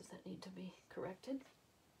and pieces that need to be corrected.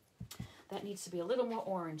 That needs to be a little more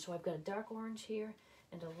orange, so I've got a dark orange here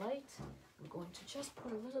and a light. I'm going to just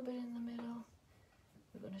put a little bit in the middle.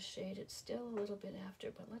 We're going to shade it still a little bit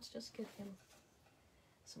after, but let's just get him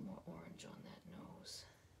some more orange on that nose.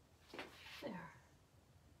 There.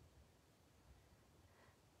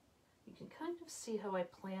 You can kind of see how I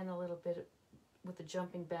plan a little bit with the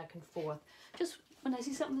jumping back and forth. Just when I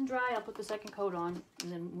see something dry, I'll put the second coat on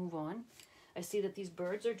and then move on. I see that these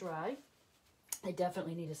birds are dry. I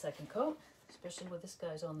definitely need a second coat, especially with this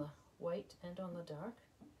guy's on the white and on the dark.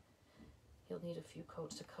 He'll need a few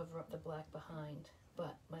coats to cover up the black behind.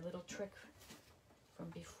 But my little trick from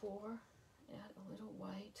before, add a little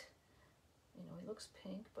white. You know, he looks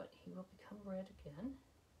pink, but he will become red again.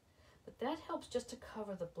 But that helps just to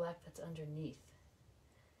cover the black that's underneath.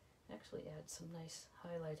 Actually add some nice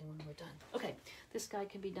highlighting when we're done. Okay, this guy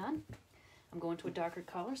can be done. I'm going to a darker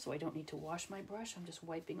color, so I don't need to wash my brush. I'm just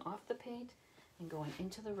wiping off the paint and going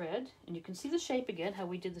into the red. And you can see the shape again, how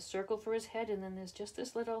we did the circle for his head, and then there's just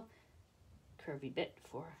this little curvy bit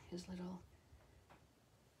for his little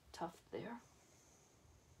tuft there.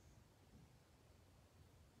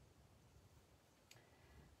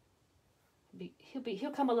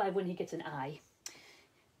 He'll come alive when he gets an eye.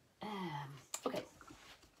 Okay.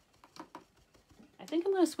 I think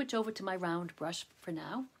I'm going to switch over to my round brush for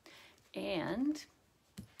now. And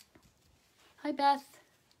hi Beth,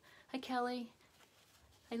 hi Kelly,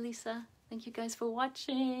 hi Lisa. Thank you guys for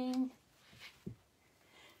watching.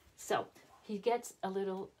 So he gets a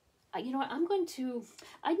little, you know what, I'm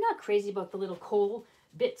not crazy about the little coal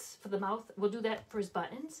bits for the mouth. We'll do that for his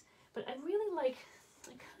buttons, but I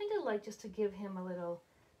kind of like just to give him a little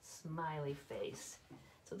smiley face.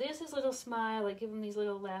 So there's his little smile. I give him these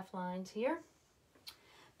little laugh lines here.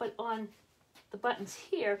 But on the buttons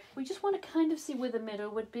here, we just want to kind of see where the middle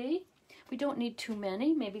would be. We don't need too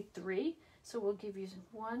many, maybe 3. So we'll give you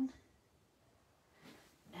 1.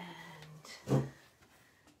 And I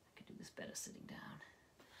can do this better sitting down.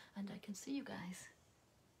 And I can see you guys.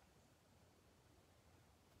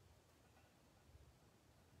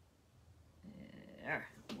 There,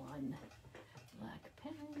 1 black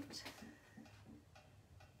paint.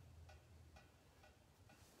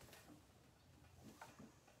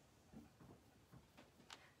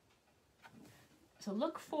 So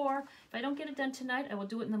look for, if I don't get it done tonight, I will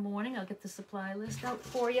do it in the morning. I'll get the supply list out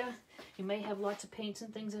for you. You may have lots of paints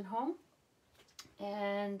and things at home.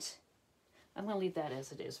 And I'm going to leave that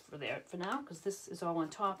as it is for now, because this is all on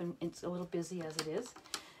top and it's a little busy as it is.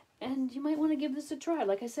 And you might want to give this a try.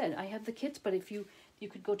 Like I said, I have the kits, but if you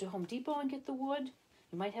could go to Home Depot and get the wood.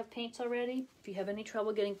 You might have paints already. If you have any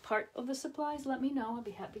trouble getting part of the supplies, let me know. I'd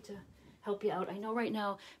be happy to help you out. I know right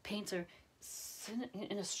now paints are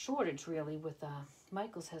in a shortage, really, with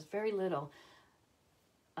Michael's has very little.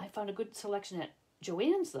 I found a good selection at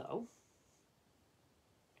Joann's, though,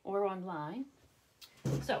 or online.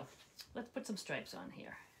 So let's put some stripes on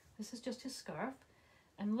here. This is just his scarf.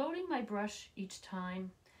 I'm loading my brush each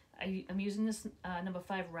time. I'm using this number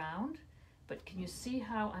 5 round, but can you see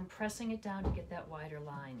how I'm pressing it down to get that wider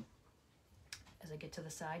line? As I get to the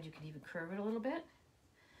side, you can even curve it a little bit,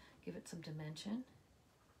 give it some dimension.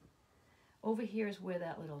 Over here is where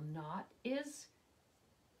that little knot is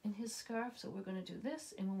in his scarf, so we're going to do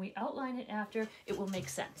this, and when we outline it after, it will make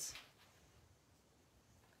sense.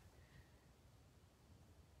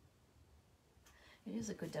 It is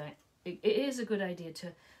a good idea to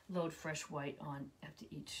load fresh white on after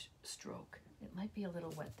each stroke. It might be a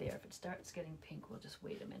little wet there. If it starts getting pink, we'll just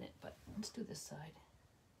wait a minute, but let's do this side.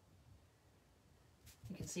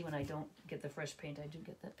 You can see when I don't get the fresh paint, I do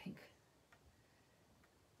get that pink.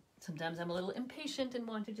 Sometimes I'm a little impatient and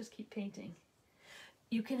want to just keep painting.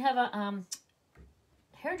 You can have a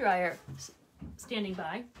hairdryer standing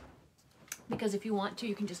by, because if you want to,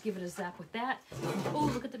 you can just give it a zap with that.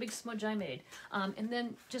 Oh, look at the big smudge I made. And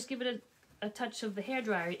then just give it a touch of the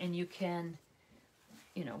hairdryer and you can,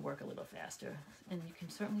 you know, work a little faster. And you can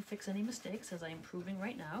certainly fix any mistakes, as I'm proving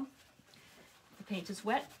right now. The paint is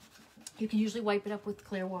wet. You can usually wipe it up with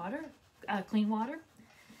clean water.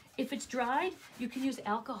 If it's dried, you can use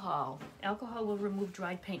alcohol. Alcohol will remove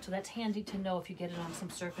dried paint, so that's handy to know if you get it on some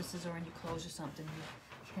surfaces or in your clothes or something.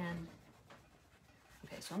 You can.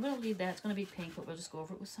 Okay, so I'm going to leave that. It's going to be pink, but we'll just go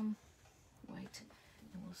over it with some white,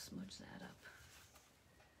 and we'll smudge that up.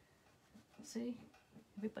 See?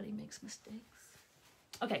 Everybody makes mistakes.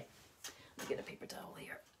 Okay, let's get a paper towel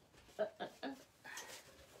here.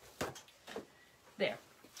 There.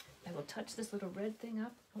 I will touch this little red thing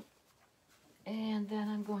up. Oh. And then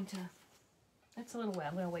I'm going to, that's a little wet.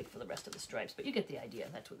 I'm going to wait for the rest of the stripes, but you get the idea.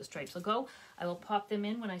 That's where the stripes will go. I will pop them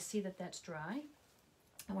in when I see that that's dry.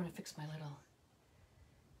 I want to fix my little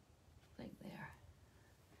thing there.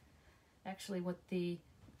 Actually, with the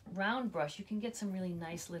round brush, you can get some really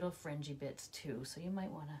nice little fringy bits too, so you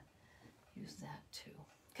might want to use that too.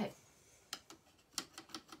 Okay.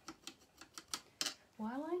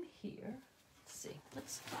 While I'm here, let's see.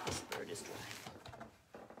 This bird is dry.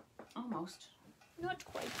 Almost. Not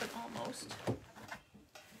quite, but almost.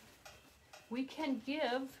 we can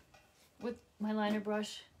give, with my liner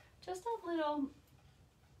brush, just a little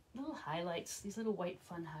highlights, these little white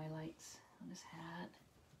fun highlights on his hat.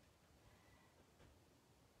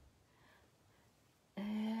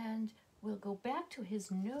 And we'll go back to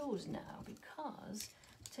his nose now, because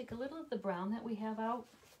take a little of the brown that we have out.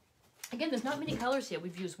 Again, there's not many colors here.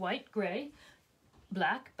 We've used white, gray,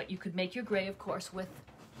 black, but you could make your gray, of course, with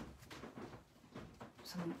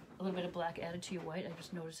a little bit of black added to your white. I'm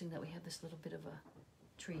just noticing that we have this little bit of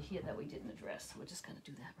a tree here that we didn't address. So we're just going to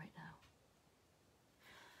do that right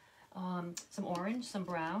now. Some orange, some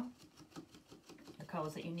brown, the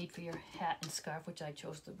colors that you need for your hat and scarf, which I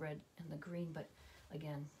chose the red and the green, but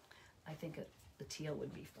again, I think the teal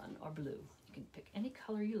would be fun, or blue. You can pick any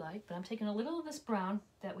color you like, but I'm taking a little of this brown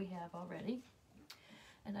that we have already,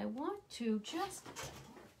 and I want to just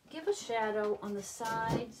give a shadow on the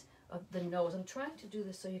sides of the nose. I'm trying to do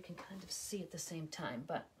this so you can kind of see at the same time,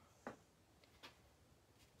 but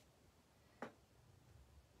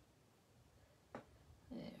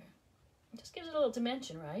there. It just gives it a little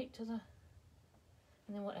dimension, right? And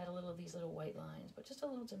then we'll add a little of these little white lines, but just a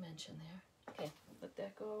little dimension there. Okay, let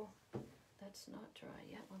that go. That's not dry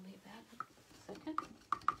yet. We'll leave that a second.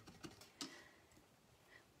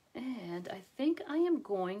 And I think I am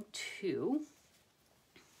going to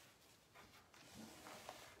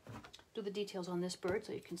do the details on this bird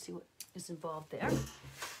so you can see what is involved there.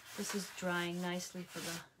 This is drying nicely for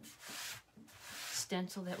the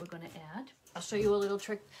stencil that we're going to add. I'll show you a little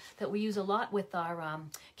trick that we use a lot with our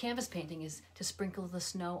canvas painting, is to sprinkle the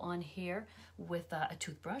snow on here with a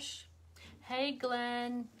toothbrush. Hey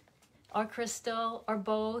Glenn, or Crystal, or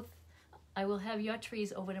both. I will have your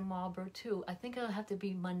trees over to Marlborough too. I think it'll have to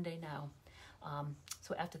be Monday now,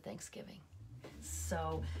 so after Thanksgiving.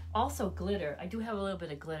 So also glitter. I do have a little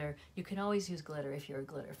bit of glitter. You can always use glitter if you're a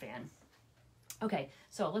glitter fan. Okay,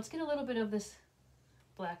 so let's get a little bit of this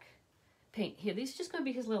black paint here. These are just going to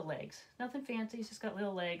be his little legs. Nothing fancy. He's just got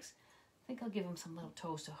little legs. I think I'll give him some little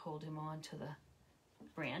toes to hold him on to the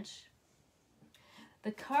branch.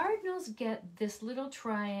 The cardinals get this little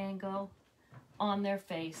triangle on their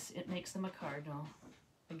face. It makes them a cardinal.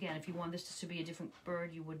 Again, if you want this to be a different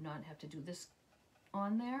bird, you would not have to do this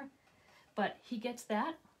on there. But he gets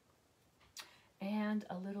that and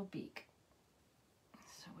a little beak.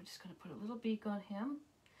 So we're just going to put a little beak on him.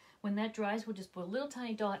 When that dries, we'll just put a little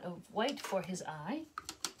tiny dot of white for his eye.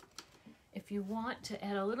 If you want to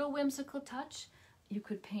add a little whimsical touch, you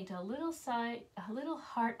could paint a little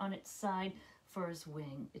heart on its side for his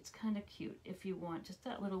wing. It's kind of cute. If you want just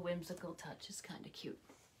that little whimsical touch, it's kind of cute.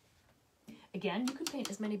 Again, you could paint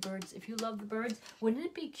as many birds if you love the birds. Wouldn't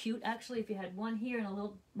it be cute actually if you had one here and a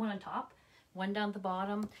little one on top, one down at the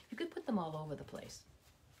bottom? You could put them all over the place.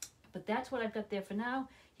 But that's what I've got there for now.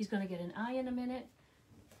 He's going to get an eye in a minute.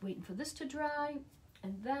 Waiting for this to dry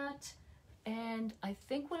and that. And I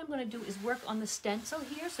think what I'm going to do is work on the stencil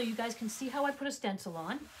here so you guys can see how I put a stencil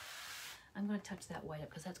on. I'm going to touch that white up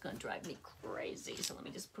because that's going to drive me crazy. So let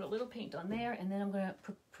me just put a little paint on there, and then I'm going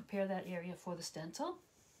to prepare that area for the stencil.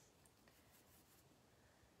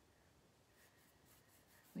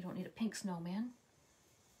 We don't need a pink snowman.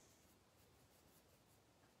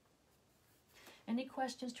 Any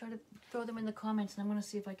questions, try to throw them in the comments, and I'm going to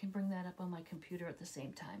see if I can bring that up on my computer at the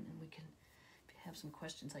same time, and we can have some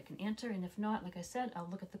questions I can answer. And if not, like I said, I'll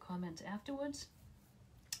look at the comments afterwards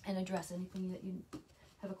and address anything that you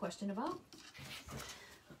have a question about.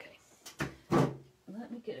 Okay,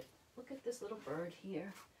 let me get a look at this little bird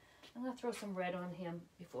here. I'm going to throw some red on him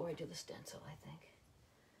before I do the stencil, I think.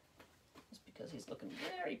 Just because he's looking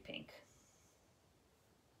very pink.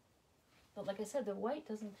 But like I said, the white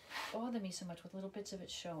doesn't bother me so much with little bits of it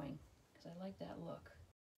showing, because I like that look.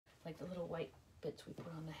 Like the little white bits we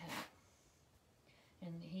put on the hat.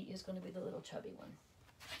 And he is going to be the little chubby one.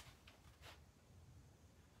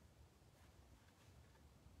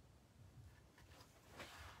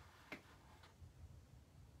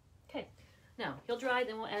 Okay, now he'll dry,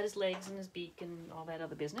 then we'll add his legs and his beak and all that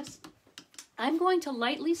other business. I'm going to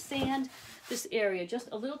lightly sand this area just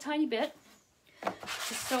a little tiny bit,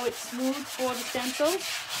 just so it's smooth for the stencil.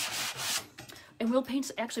 And we'll paint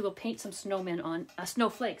some snowmen on,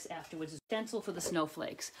 snowflakes afterwards. Stencil for the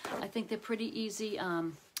snowflakes. I think they're pretty easy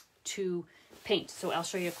to paint, so I'll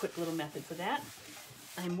show you a quick little method for that.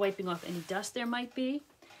 I'm wiping off any dust there might be,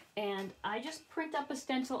 and I just print up a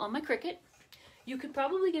stencil on my Cricut. You could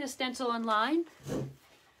probably get a stencil online,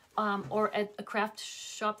 or at a craft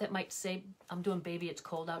shop that might say, I'm doing Baby It's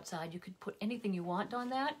Cold Outside. You could put anything you want on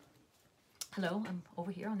that. Hello, I'm over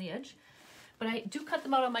here on the edge. But I do cut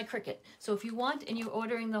them out on my Cricut. So if you want and you're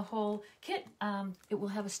ordering the whole kit, it will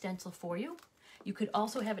have a stencil for you. You could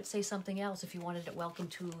also have it say something else if you wanted it, welcome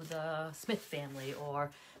to the Smith family, or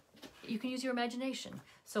you can use your imagination.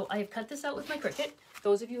 So I have cut this out with my Cricut.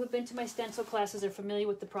 Those of you who have been to my stencil classes are familiar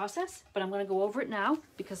with the process, but I'm going to go over it now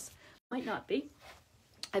because it might not be.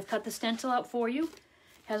 I've cut the stencil out for you. It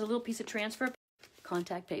has a little piece of transfer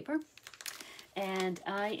contact paper, and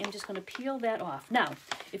I am just going to peel that off. Now,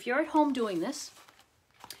 if you're at home doing this,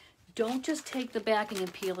 don't just take the backing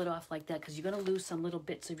and peel it off like that, because you're going to lose some little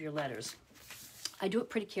bits of your letters. I do it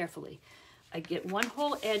pretty carefully. I get one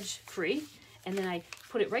whole edge free, and then I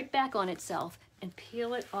put it right back on itself and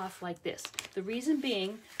peel it off like this. The reason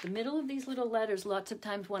being, the middle of these little letters lots of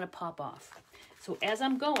times want to pop off. So as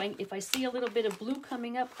I'm going, if I see a little bit of blue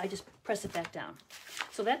coming up, I just press it back down.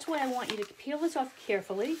 So that's why I want you to peel this off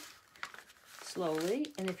carefully, slowly,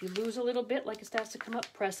 and if you lose a little bit, like it starts to come up,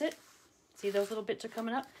 press it. See those little bits are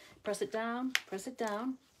coming up? Press it down,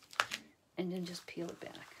 and then just peel it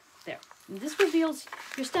back. There. And this reveals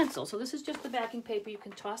your stencil. So this is just the backing paper. You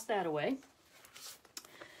can toss that away.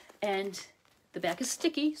 And the back is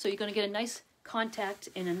sticky, so you're going to get a nice contact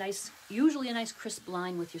and usually a nice crisp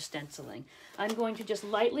line with your stenciling. I'm going to just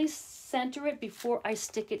lightly center it before I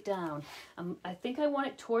stick it down. I think I want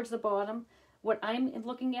it towards the bottom. What I'm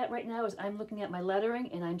looking at right now is I'm looking at my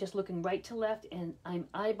lettering, and I'm just looking right to left, and I'm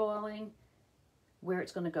eyeballing where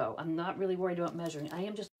it's going to go. I'm not really worried about measuring. I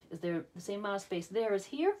am just, is there the same amount of space there as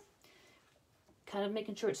here? Kind of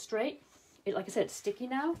making sure it's straight. Like I said, it's sticky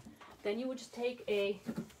now. Then you would just take a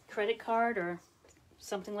credit card or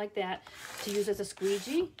something like that to use as a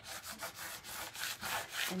squeegee.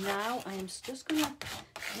 And now I am just going to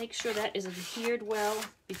make sure that is adhered well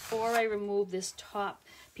before I remove this top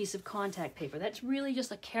piece of contact paper. That's really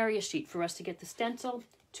just a carrier sheet for us to get the stencil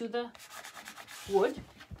to the wood.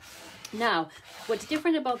 Now, what's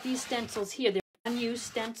different about these stencils here, they're unused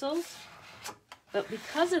stencils, but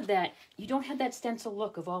because of that, you don't have that stencil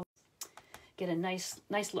look of all, get a nice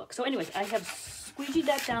look. So anyways, I have squeegeed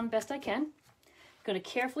that down best I can. I'm going to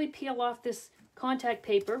carefully peel off this contact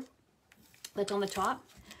paper that's on the top,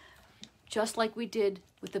 just like we did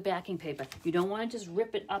with the backing paper. You don't want to just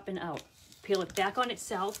rip it up and out. Peel it back on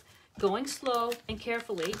itself, going slow and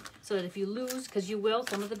carefully, so that if you lose, because you will,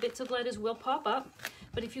 some of the bits of letters will pop up,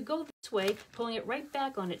 but if you go this way, pulling it right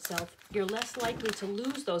back on itself, you're less likely to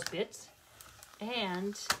lose those bits,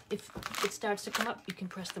 and if it starts to come up, you can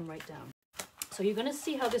press them right down. So you're going to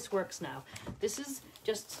see how this works now. This is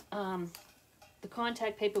just the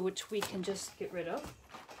contact paper, which we can just get rid of.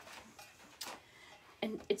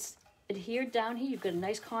 And it's adhered down here. You've got a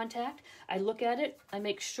nice contact. I look at it. I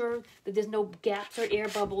make sure that there's no gaps or air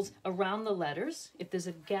bubbles around the letters. If there's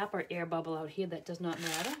a gap or air bubble out here, that does not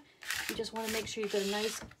matter. You just want to make sure you've got a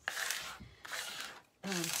nice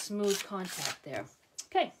smooth contact there.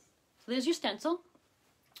 Okay, so there's your stencil.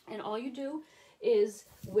 And all you do is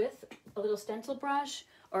with a little stencil brush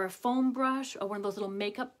or a foam brush or one of those little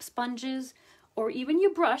makeup sponges, or even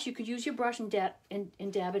your brush, you could use your brush and dab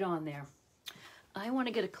it on there. I want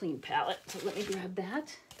to get a clean palette, so let me grab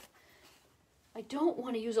that. I don't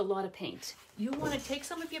want to use a lot of paint. You want to take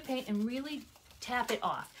some of your paint and really tap it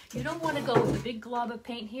off. You don't want to go with a big glob of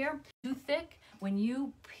paint here, too thick. When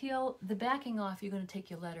you peel the backing off, you're going to take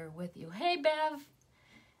your letter with you. Hey, Bev.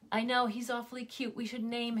 I know, he's awfully cute. We should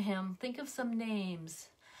name him. Think of some names.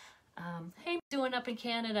 Hey, doing up in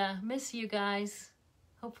Canada. Miss you guys.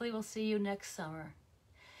 Hopefully we'll see you next summer,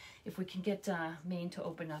 if we can get Maine to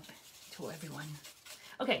open up to everyone.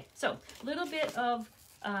 Okay, so a little bit of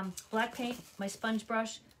black paint, my sponge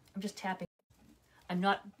brush. I'm just tapping. I'm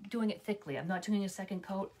not doing it thickly. I'm not doing a second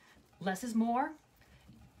coat. Less is more.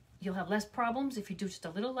 You'll have less problems if you do just a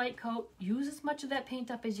little light coat. Use as much of that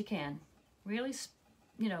paint up as you can. Really,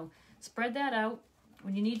 spread that out.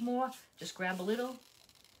 When you need more, just grab a little.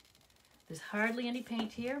 There's hardly any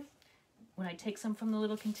paint here. When I take some from the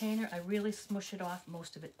little container, I really smush it off,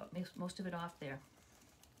 most of it off there.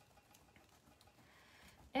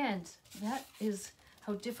 And that is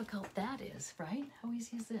how difficult that is, right? How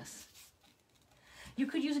easy is this? You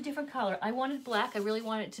could use a different color. I wanted black. I really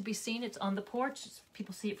want it to be seen. It's on the porch.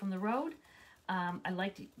 People see it from the road. I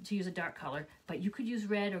like to use a dark color, but you could use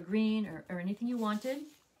red or green or anything you wanted.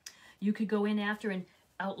 You could go in after and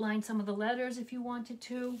outline some of the letters if you wanted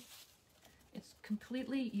to. It's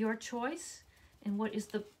completely your choice. And what is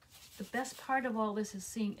the best part of all this is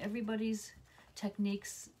seeing everybody's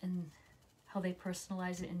techniques and how they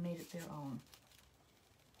personalize it and made it their own.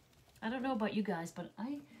 I don't know about you guys, but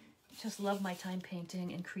I just love my time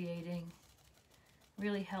painting and creating.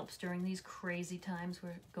 Really helps during these crazy times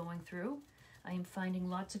we're going through. I am finding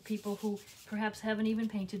lots of people who perhaps haven't even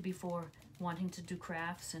painted before wanting to do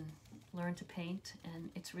crafts and learn to paint, and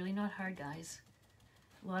it's really not hard, guys.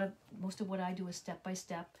 Most of what I do is step by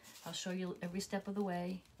step. I'll show you every step of the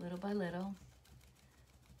way, little by little.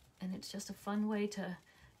 And it's just a fun way to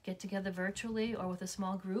get together virtually or with a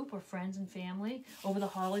small group or friends and family over the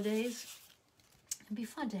holidays. It'd be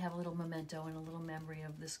fun to have a little memento and a little memory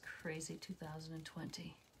of this crazy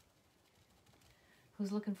 2020.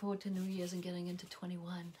 Who's looking forward to New Year's and getting into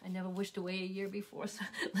 21? I never wished away a year before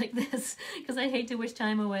like this because I hate to wish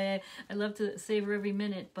time away. I love to savor every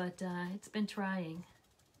minute, but it's been trying.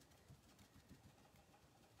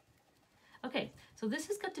 Okay, so this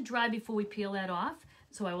has got to dry before we peel that off.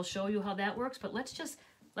 So I will show you how that works, but let's just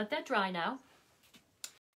let that dry now.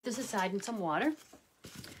 This aside in some water.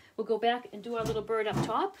 We'll go back and do our little bird up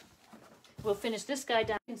top. We'll finish this guy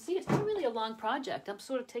down. You can see it's not really a long project. I'm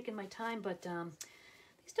sort of taking my time, but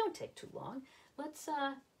these don't take too long. Let's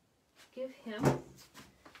give him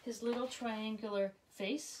his little triangular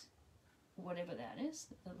face, whatever that is,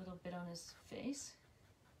 a little bit on his face.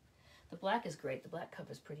 The black is great. The black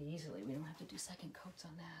covers pretty easily. We don't have to do second coats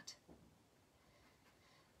on that.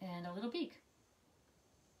 And a little beak.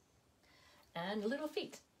 And little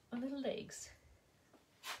feet, or little legs.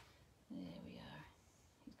 There we are.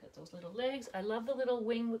 He's got those little legs. I love the little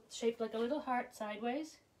wing shaped like a little heart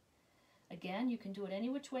sideways. Again, you can do it any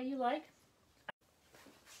which way you like.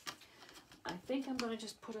 I think I'm going to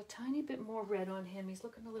just put a tiny bit more red on him. He's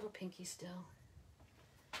looking a little pinky still.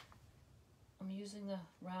 I'm using the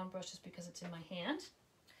round brushes because it's in my hand.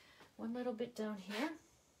 One little bit down here,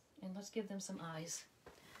 and let's give them some eyes.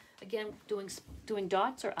 Again, doing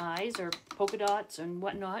dots or eyes or polka dots and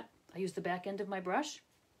whatnot. I use the back end of my brush.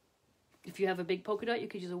 If you have a big polka dot, you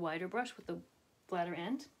could use a wider brush with the flatter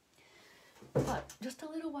end. But just a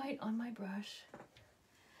little white on my brush,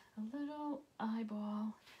 a little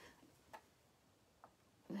eyeball.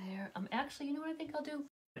 There. I'm actually, you know what I think I'll do?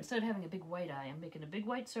 Instead of having a big white eye, I'm making a big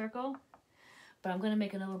white circle. But I'm going to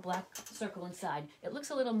make another black circle inside. It looks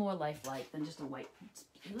a little more lifelike than just a white.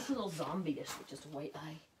 It looks a little zombie-ish with just a white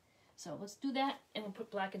eye. So let's do that, and we'll put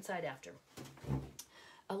black inside after.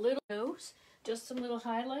 A little nose, just some little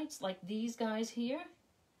highlights like these guys here.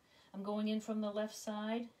 I'm going in from the left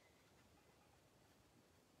side.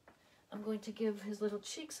 I'm going to give his little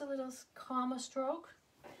cheeks a little calmer stroke.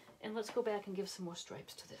 And let's go back and give some more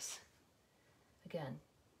stripes to this. Again,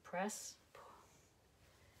 press.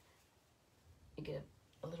 You get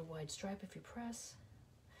a little wide stripe if you press.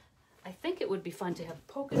 I think it would be fun to have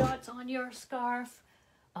polka dots on your scarf.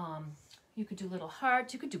 You could do little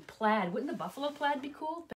hearts. You could do plaid. Wouldn't the buffalo plaid be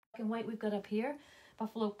cool? Black and white we've got up here.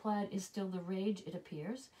 Buffalo plaid is still the rage, it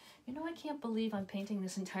appears. You know, I can't believe I'm painting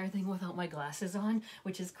this entire thing without my glasses on,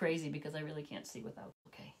 which is crazy because I really can't see without.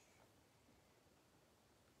 Okay.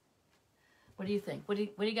 What do you think? What do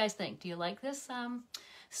you guys think? Do you like this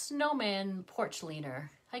snowman porch leaner?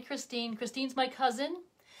 Hi, Christine. Christine's my cousin.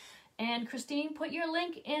 And Christine, put your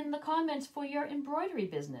link in the comments for your embroidery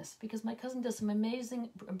business because my cousin does some amazing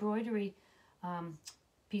embroidery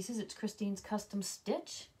pieces. It's Christine's Custom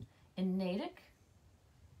Stitch in Natick.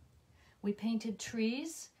 We painted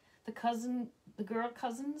trees. The girl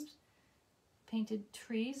cousins painted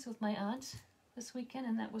trees with my aunt this weekend,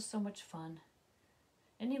 and that was so much fun.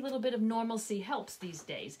 Any little bit of normalcy helps these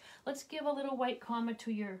days. Let's give a little white comma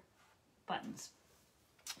to your buttons.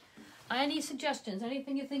 Any suggestions?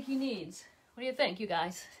 Anything you think he needs? What do you think, you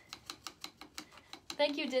guys?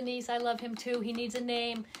 Thank you, Denise. I love him too. He needs a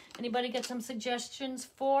name. Anybody get some suggestions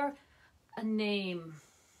for a name?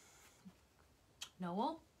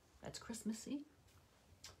 Noel? That's Christmassy.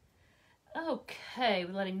 Okay,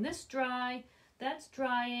 we're letting this dry. That's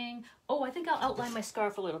drying. Oh, I think I'll outline my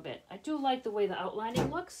scarf a little bit. I do like the way the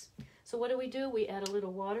outlining looks. So what do? We add a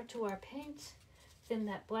little water to our paint. Thin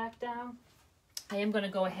that black down. I am going to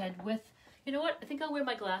go ahead with, you know what? I think I'll wear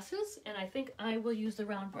my glasses, and I think I will use the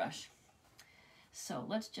round brush. So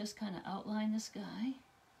let's just kind of outline this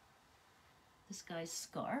guy's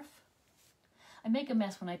scarf. I make a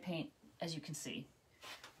mess when I paint, as you can see,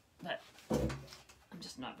 but I'm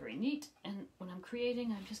just not very neat. And when I'm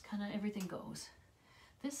creating, I'm just kind of, everything goes.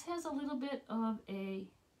 This has a little bit of a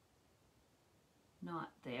knot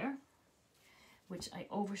there, which I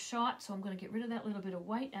overshot, so I'm going to get rid of that little bit of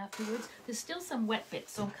white afterwards. There's still some wet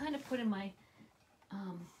bits, so I'm kind of putting my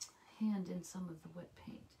hand in some of the wet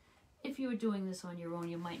paint. If you were doing this on your own,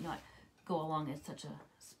 you might not go along at such a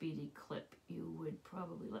speedy clip. You would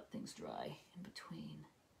probably let things dry in between.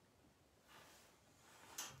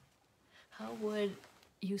 How would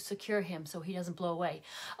you secure him so he doesn't blow away?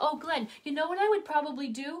 Oh, Glenn, you know what I would probably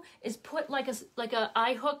do is put like a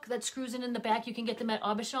eye hook that screws in the back. You can get them at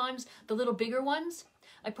Aubuchon's, the little bigger ones.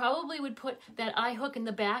 I probably would put that eye hook in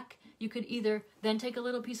the back. You could either then take a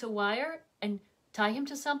little piece of wire and tie him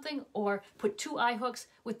to something, or put 2 eye hooks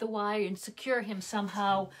with the wire and secure him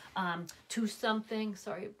somehow to something.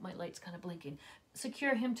 Sorry, my light's kind of blinking.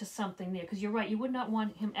 Secure him to something there, because you're right, you would not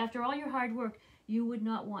want him, after all your hard work, you would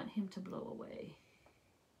not want him to blow away.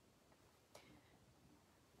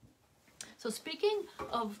 So speaking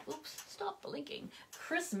of, oops, stop blinking,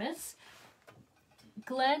 Christmas,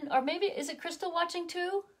 Glenn, or maybe, is it Crystal watching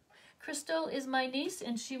too? Crystal is my niece,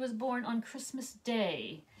 and she was born on Christmas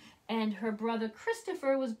Day. And her brother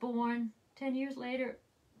Christopher was born 10 years later,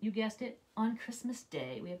 you guessed it, on Christmas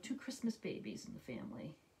Day. We have 2 Christmas babies in the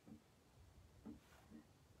family.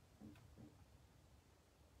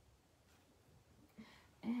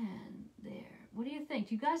 And there. What do you think?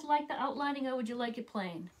 Do you guys like the outlining, or would you like it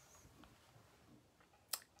plain?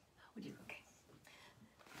 Would you? Okay.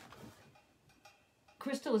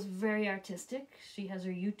 Crystal is very artistic. She has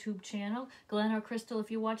her YouTube channel. Glenn or Crystal, if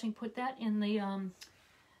you're watching, put that in the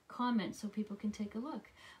comments so people can take a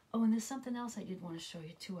look. Oh, and there's something else I did want to show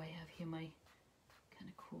you too. I have here my kind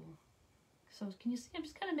of cool. So can you see? I'm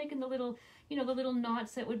just kind of making the little, you know, the little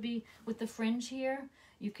knots that would be with the fringe here.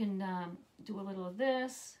 You can do a little of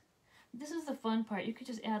this. This is the fun part. You could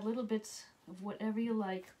just add little bits of whatever you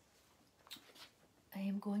like. I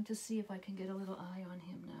am going to see if I can get a little eye on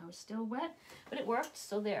him now. It's still wet, but it worked.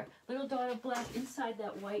 So there, little dot of black inside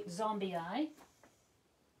that white zombie eye.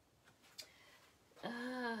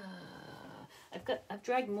 I've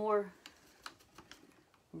dragged more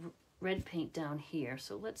red paint down here,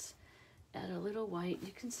 so let's add a little white.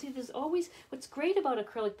 You can see there's always, what's great about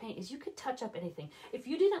acrylic paint is you could touch up anything. If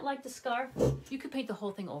you didn't like the scarf, you could paint the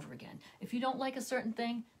whole thing over again. If you don't like a certain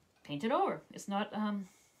thing, paint it over. It's not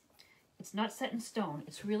set in stone.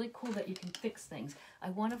 It's really cool that you can fix things.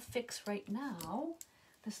 I want to fix right now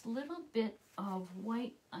this little bit of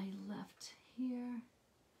white I left here.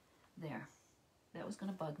 There. That was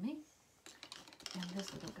going to bug me. And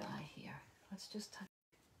this little guy here. Let's just touch.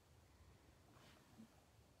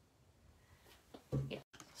 Yeah,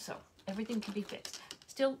 so everything can be fixed.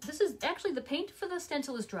 Still, this is actually, the paint for the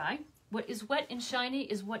stencil is dry. What is wet and shiny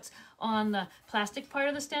is what's on the plastic part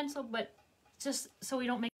of the stencil, but just so we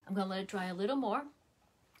don't make, I'm going to let it dry a little more.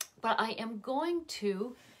 But I am going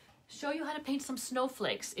to show you how to paint some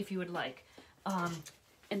snowflakes if you would like.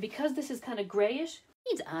 And because this is kind of grayish,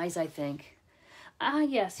 he needs eyes, I think. Ah,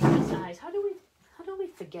 yes, he needs eyes. How do we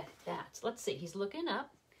forget that? Let's see, he's looking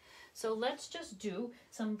up. So let's just do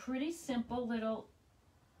some pretty simple little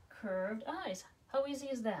curved eyes. How easy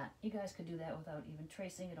is that? You guys could do that without even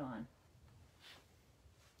tracing it on.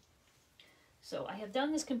 So I have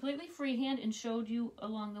done this completely freehand and showed you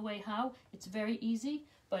along the way how. It's very easy,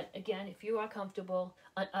 but again, if you are comfortable,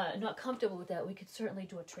 not comfortable with that, we could certainly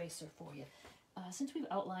do a tracer for you. Since we've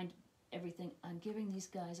outlined everything, I'm giving these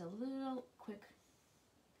guys a little quick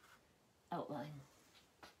outline.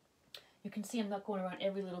 You can see I'm not going around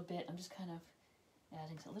every little bit. I'm just kind of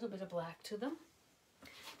adding a little bit of black to them.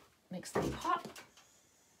 Makes them pop.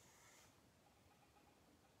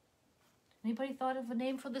 Anybody thought of a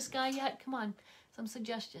name for this guy yet? Come on, some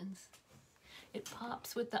suggestions. It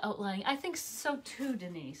pops with the outlining. I think so too,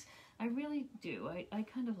 Denise. I really do. I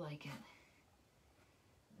kind of like it.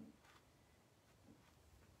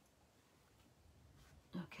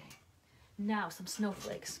 Okay, now some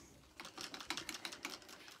snowflakes.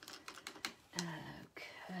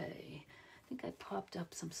 Okay, I think I popped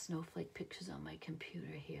up some snowflake pictures on my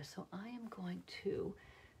computer here, so I am going to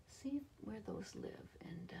see where those live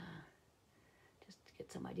and just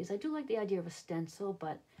get some ideas. I do like the idea of a stencil,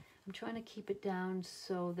 but I'm trying to keep it down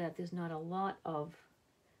so that there's not a lot of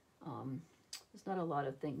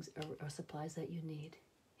things or supplies that you need.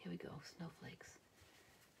 Here we go, snowflakes.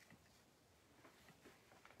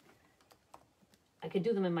 I could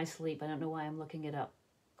do them in my sleep. I don't know why I'm looking it up.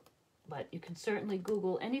 But you can certainly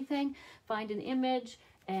Google anything, find an image,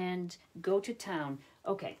 and go to town.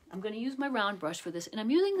 Okay, I'm going to use my round brush for this, and I'm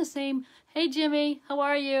using the same, hey Jimmy, how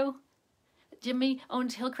are you? Jimmy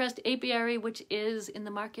owns Hillcrest Apiary, which is in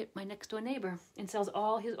the market, my next door neighbor, and sells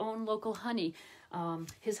all his own local honey.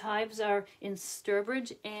 His hives are in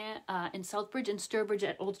Sturbridge, and in Southbridge and Sturbridge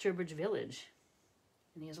at Old Sturbridge Village.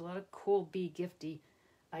 And he has a lot of cool bee gifty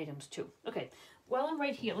items too. Okay, while I'm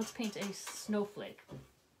right here, let's paint a snowflake.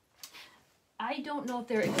 I don't know if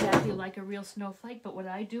they're exactly like a real snowflake, but what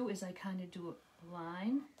I do is I kind of do a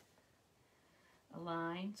line,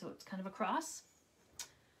 so it's kind of a cross.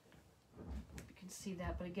 You can see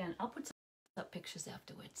that, but again, I'll put some up pictures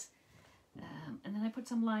afterwards. And then I put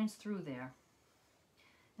some lines through there.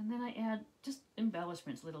 And then I add just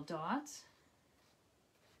embellishments, little dots.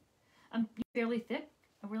 I'm fairly thick.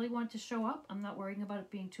 I really want it to show up. I'm not worrying about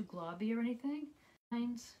it being too globby or anything.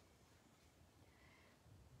 Lines.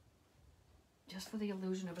 just for the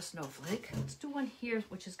illusion of a snowflake. Let's do one here,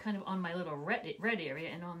 which is kind of on my little red area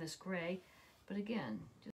and on this gray. But again,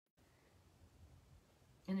 just,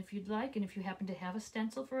 and if you'd like, and if you happen to have a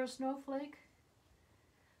stencil for a snowflake,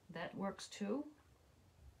 that works too.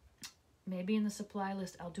 Maybe in the supply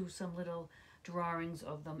list, I'll do some little drawings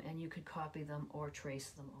of them and you could copy them or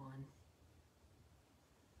trace them on.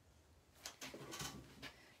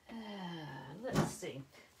 Let's see.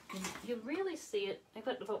 You really see it. I've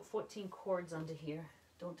got about 14 cords under here.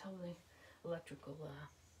 Don't tell the electrical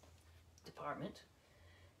department.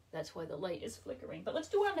 That's why the light is flickering. But let's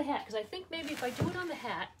do it on the hat, because I think maybe if I do it on the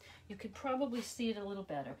hat, you could probably see it a little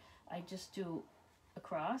better. I just do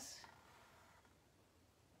across,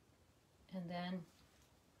 and then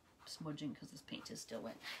smudging because this paint is still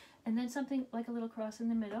wet. And then something like a little cross in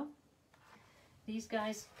the middle. These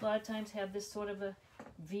guys a lot of times have this sort of a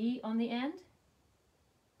V on the end.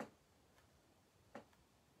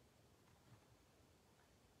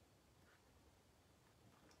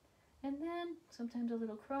 And then sometimes a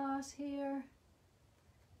little cross here.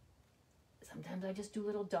 Sometimes I just do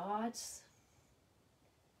little dots.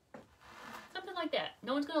 Something like that.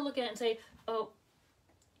 No one's going to look at it and say, oh,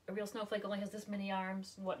 a real snowflake only has this many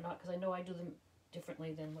arms and whatnot, because I know I do them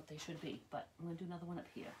differently than what they should be. But I'm going to do another one up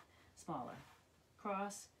here, smaller.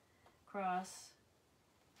 Cross, cross,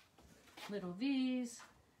 little V's.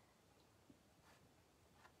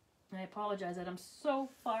 I apologize that I'm so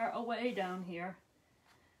far away down here.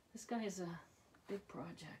 This guy is a big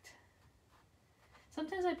project.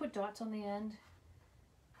 Sometimes I put dots on the end.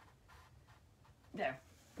 There.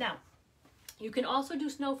 Now, you can also do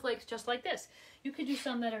snowflakes just like this. You could do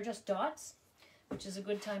some that are just dots, which is a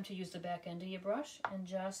good time to use the back end of your brush and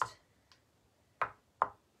just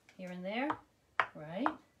here and there, right?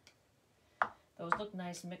 Those look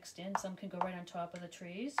nice mixed in. Some can go right on top of the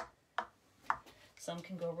trees. Some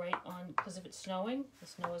can go right on, because if it's snowing, the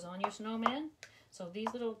snow is on your snowman. So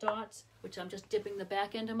these little dots, which I'm just dipping the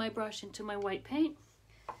back end of my brush into my white paint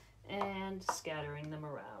and scattering them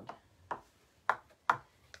around.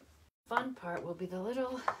 Fun part will be the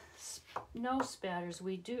little snow spatters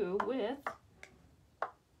we do with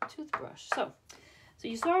a toothbrush. So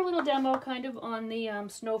you saw a little demo kind of on the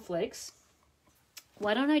snowflakes.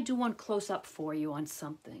 Why don't I do one close up for you on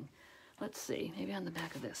something? Let's see, maybe on the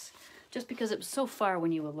back of this, just because it was so far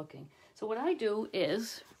when you were looking. So what I do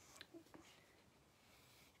is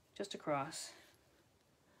just a cross,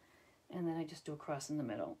 and then I just do a cross in the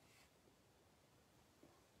middle.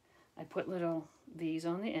 I put little V's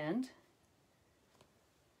on the end,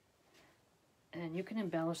 and you can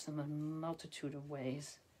embellish them in a multitude of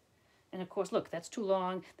ways. And of course, look, that's too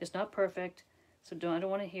long. It's not perfect, so I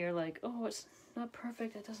don't want to hear like, oh, it's not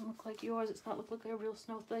perfect. It doesn't look like yours. It's not look like a real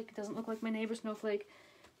snowflake. It doesn't look like my neighbor's snowflake.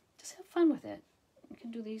 Just have fun with it. You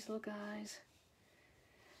can do these little guys.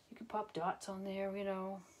 You can pop dots on there, you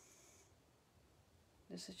know.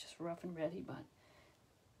 This is just rough and ready, but,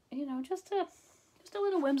 you know, just a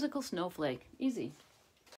little whimsical snowflake. Easy.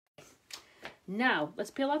 Now,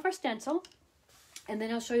 let's peel off our stencil, and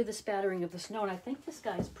then I'll show you the spattering of the snow, and I think this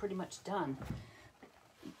guy's pretty much done.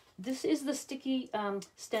 This is the sticky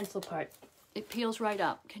stencil part. It peels right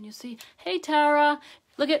up. Can you see? Hey, Tara.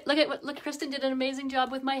 Look, Kristen did an amazing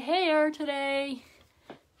job with my hair today.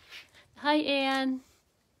 Hi, Anne.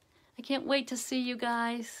 I can't wait to see you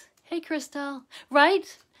guys. Hey, Crystal.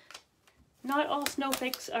 Right? Not all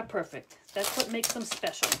snowflakes are perfect. That's what makes them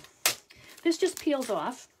special. This just peels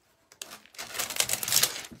off.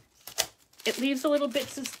 It leaves the little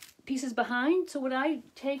pieces behind. So what I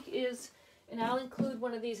take is, and I'll include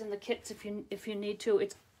one of these in the kits if you need to.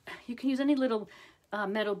 You can use any little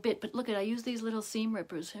metal bit, but look I use these little seam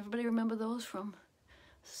rippers. Everybody remember those from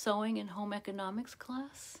sewing and home economics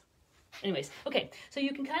class? Anyways, okay, so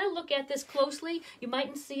you can kind of look at this closely. You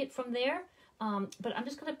mightn't see it from there, but I'm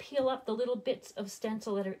just going to peel up the little bits of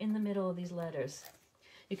stencil that are in the middle of these letters.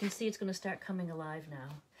 You can see it's going to start coming alive now.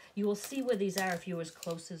 You will see where these are if you're as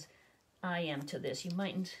close as I am to this. You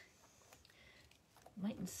mightn't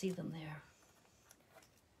see them there.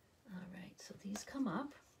 All right, so these come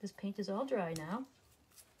up. This paint is all dry now.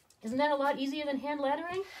 Isn't that a lot easier than hand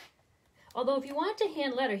lettering? Although if you want to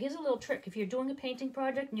hand letter, here's a little trick. If you're doing a painting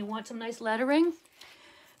project and you want some nice lettering,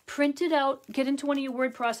 print it out, get into one of your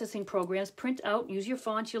word processing programs, print out, use your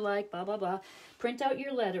fonts you like, blah, blah, blah. Print out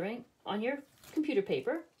your lettering on your computer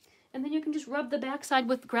paper, and then you can just rub the backside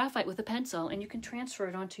with graphite with a pencil, and you can transfer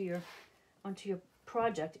it onto your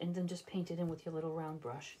project and then just paint it in with your little round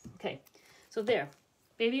brush. Okay, so there.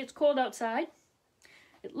 Baby, it's cold outside.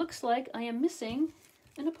 It looks like I am missing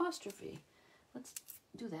an apostrophe. Let's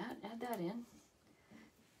do that, add that in.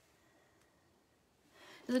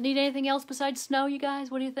 Does it need anything else besides snow, you guys?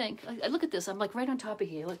 What do you think? I look at this. I'm like right on top of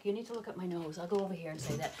here. Look, you need to look at my nose. I'll go over here and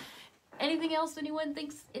say that. Anything else anyone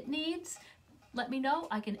thinks it needs? Let me know.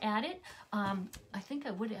 I can add it. I think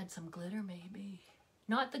I would add some glitter maybe.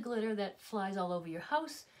 Not the glitter that flies all over your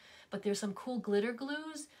house, but there's some cool glitter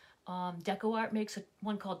glues. Deco Art makes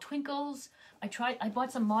one called Twinkles. I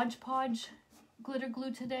bought some Mod Podge glitter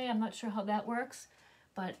glue today. I'm not sure how that works,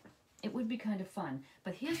 but it would be kind of fun.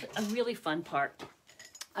 But here's a really fun part.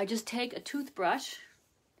 I just take a toothbrush.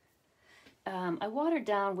 I water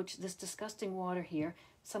down, this disgusting water here,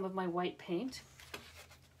 some of my white paint.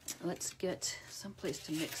 Let's get someplace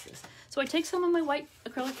to mix this. So I take some of my white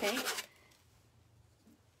acrylic paint,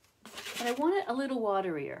 and I want it a little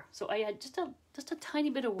waterier. So I add just a tiny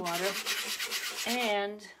bit of water,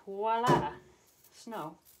 and voila,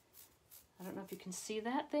 snow. I don't know if you can see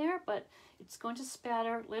that there, but it's going to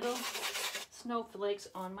spatter little snowflakes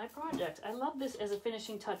on my project. I love this as a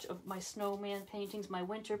finishing touch of my snowman paintings, my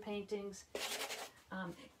winter paintings.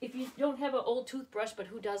 If you don't have an old toothbrush, but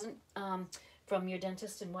who doesn't, from your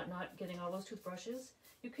dentist and whatnot, getting all those toothbrushes,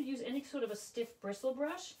 you could use any sort of a stiff bristle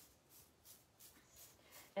brush.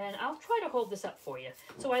 And I'll try to hold this up for you.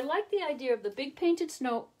 So I like the idea of the big painted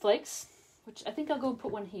snowflakes, which I think I'll go and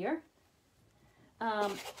put one here.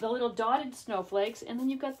 The little dotted snowflakes, and then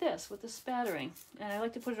you've got this with the spattering. And I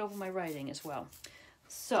like to put it over my writing as well.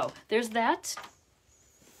 So there's that.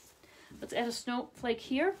 Let's add a snowflake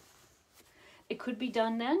here. It could be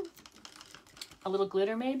done then. A little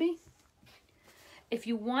glitter maybe. If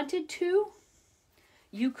you wanted to,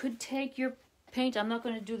 you could take your paint. I'm not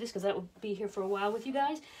going to do this because that would be here for a while with you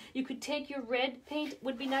guys. You could take your red paint,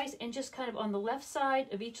 would be nice, and just kind of on the left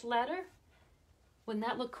side of each letter. Wouldn't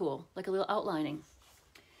that look cool? Like a little outlining.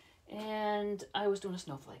 And I was doing a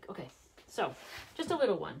snowflake. Okay, so just a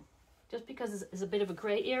little one. Just because there's a bit of a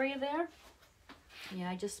gray area there. Yeah,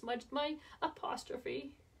 I just smudged my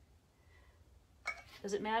apostrophe.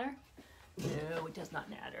 Does it matter? No, it does not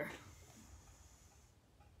matter.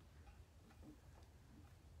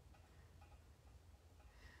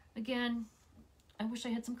 Again, I wish I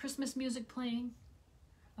had some Christmas music playing.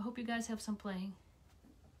 I hope you guys have some playing.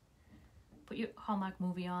 Put your Hallmark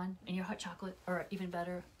movie on and your hot chocolate, or even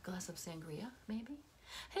better, a glass of sangria, maybe.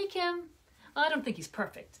 Hey, Kim. Well, I don't think he's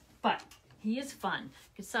perfect, but he is fun.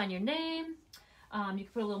 You can sign your name. You can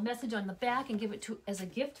put a little message on the back and give it as a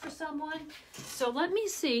gift for someone. So let me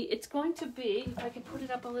see. It's going to be, if I can put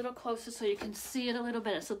it up a little closer so you can see it a little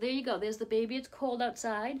better. So there you go. There's the baby. It's cold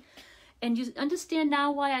outside. And you understand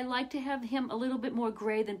now why I like to have him a little bit more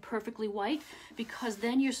gray than perfectly white, because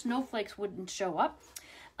then your snowflakes wouldn't show up.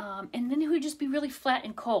 And then he would just be really flat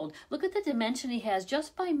and cold. Look at the dimension he has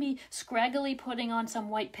just by me scraggly putting on some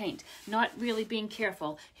white paint, not really being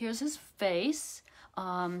careful. Here's his face,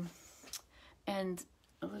 and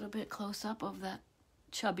a little bit close up of that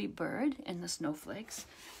chubby bird and the snowflakes.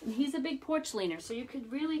 And he's a big porch leaner, so you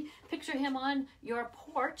could really picture him on your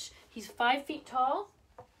porch. He's 5 feet tall.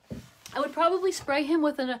 I would probably spray him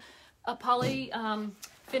with a poly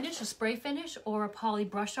finish, a spray finish, or a poly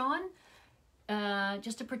brush on,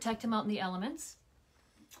 just to protect him out in the elements.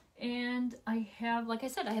 And I have, like I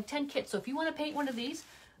said, I have 10 kits. So if you want to paint one of these,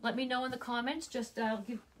 let me know in the comments. Just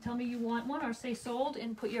tell me you want one, or say sold,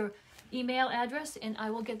 and put your email address, and I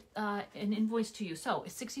will get an invoice to you. So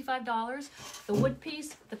it's $65. The wood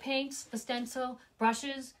piece, the paints, the stencil,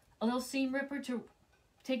 brushes, a little seam ripper to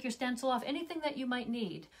take your stencil off, anything that you might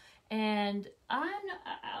need. And I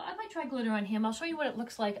might try glitter on him. I'll show you what it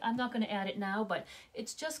looks like. I'm not going to add it now, but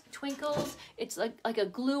it's just twinkles. It's like a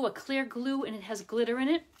glue, a clear glue, and it has glitter in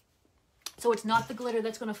it. So it's not the glitter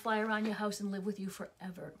that's going to fly around your house and live with you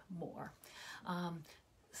forevermore.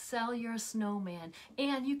 Sell your snowman.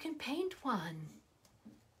 And you can paint one.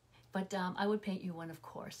 But I would paint you one, of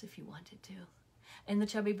course, if you wanted to. And the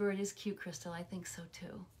chubby bird is cute, Crystal. I think so,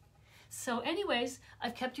 too. So anyways,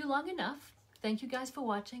 I've kept you long enough. Thank you guys for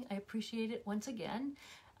watching. I appreciate it once again.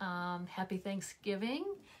 Happy Thanksgiving.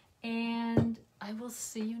 And I will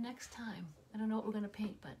see you next time. I don't know what we're going to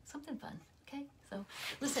paint, but something fun. Okay? So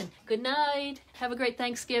listen, good night. Have a great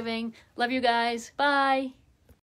Thanksgiving. Love you guys. Bye.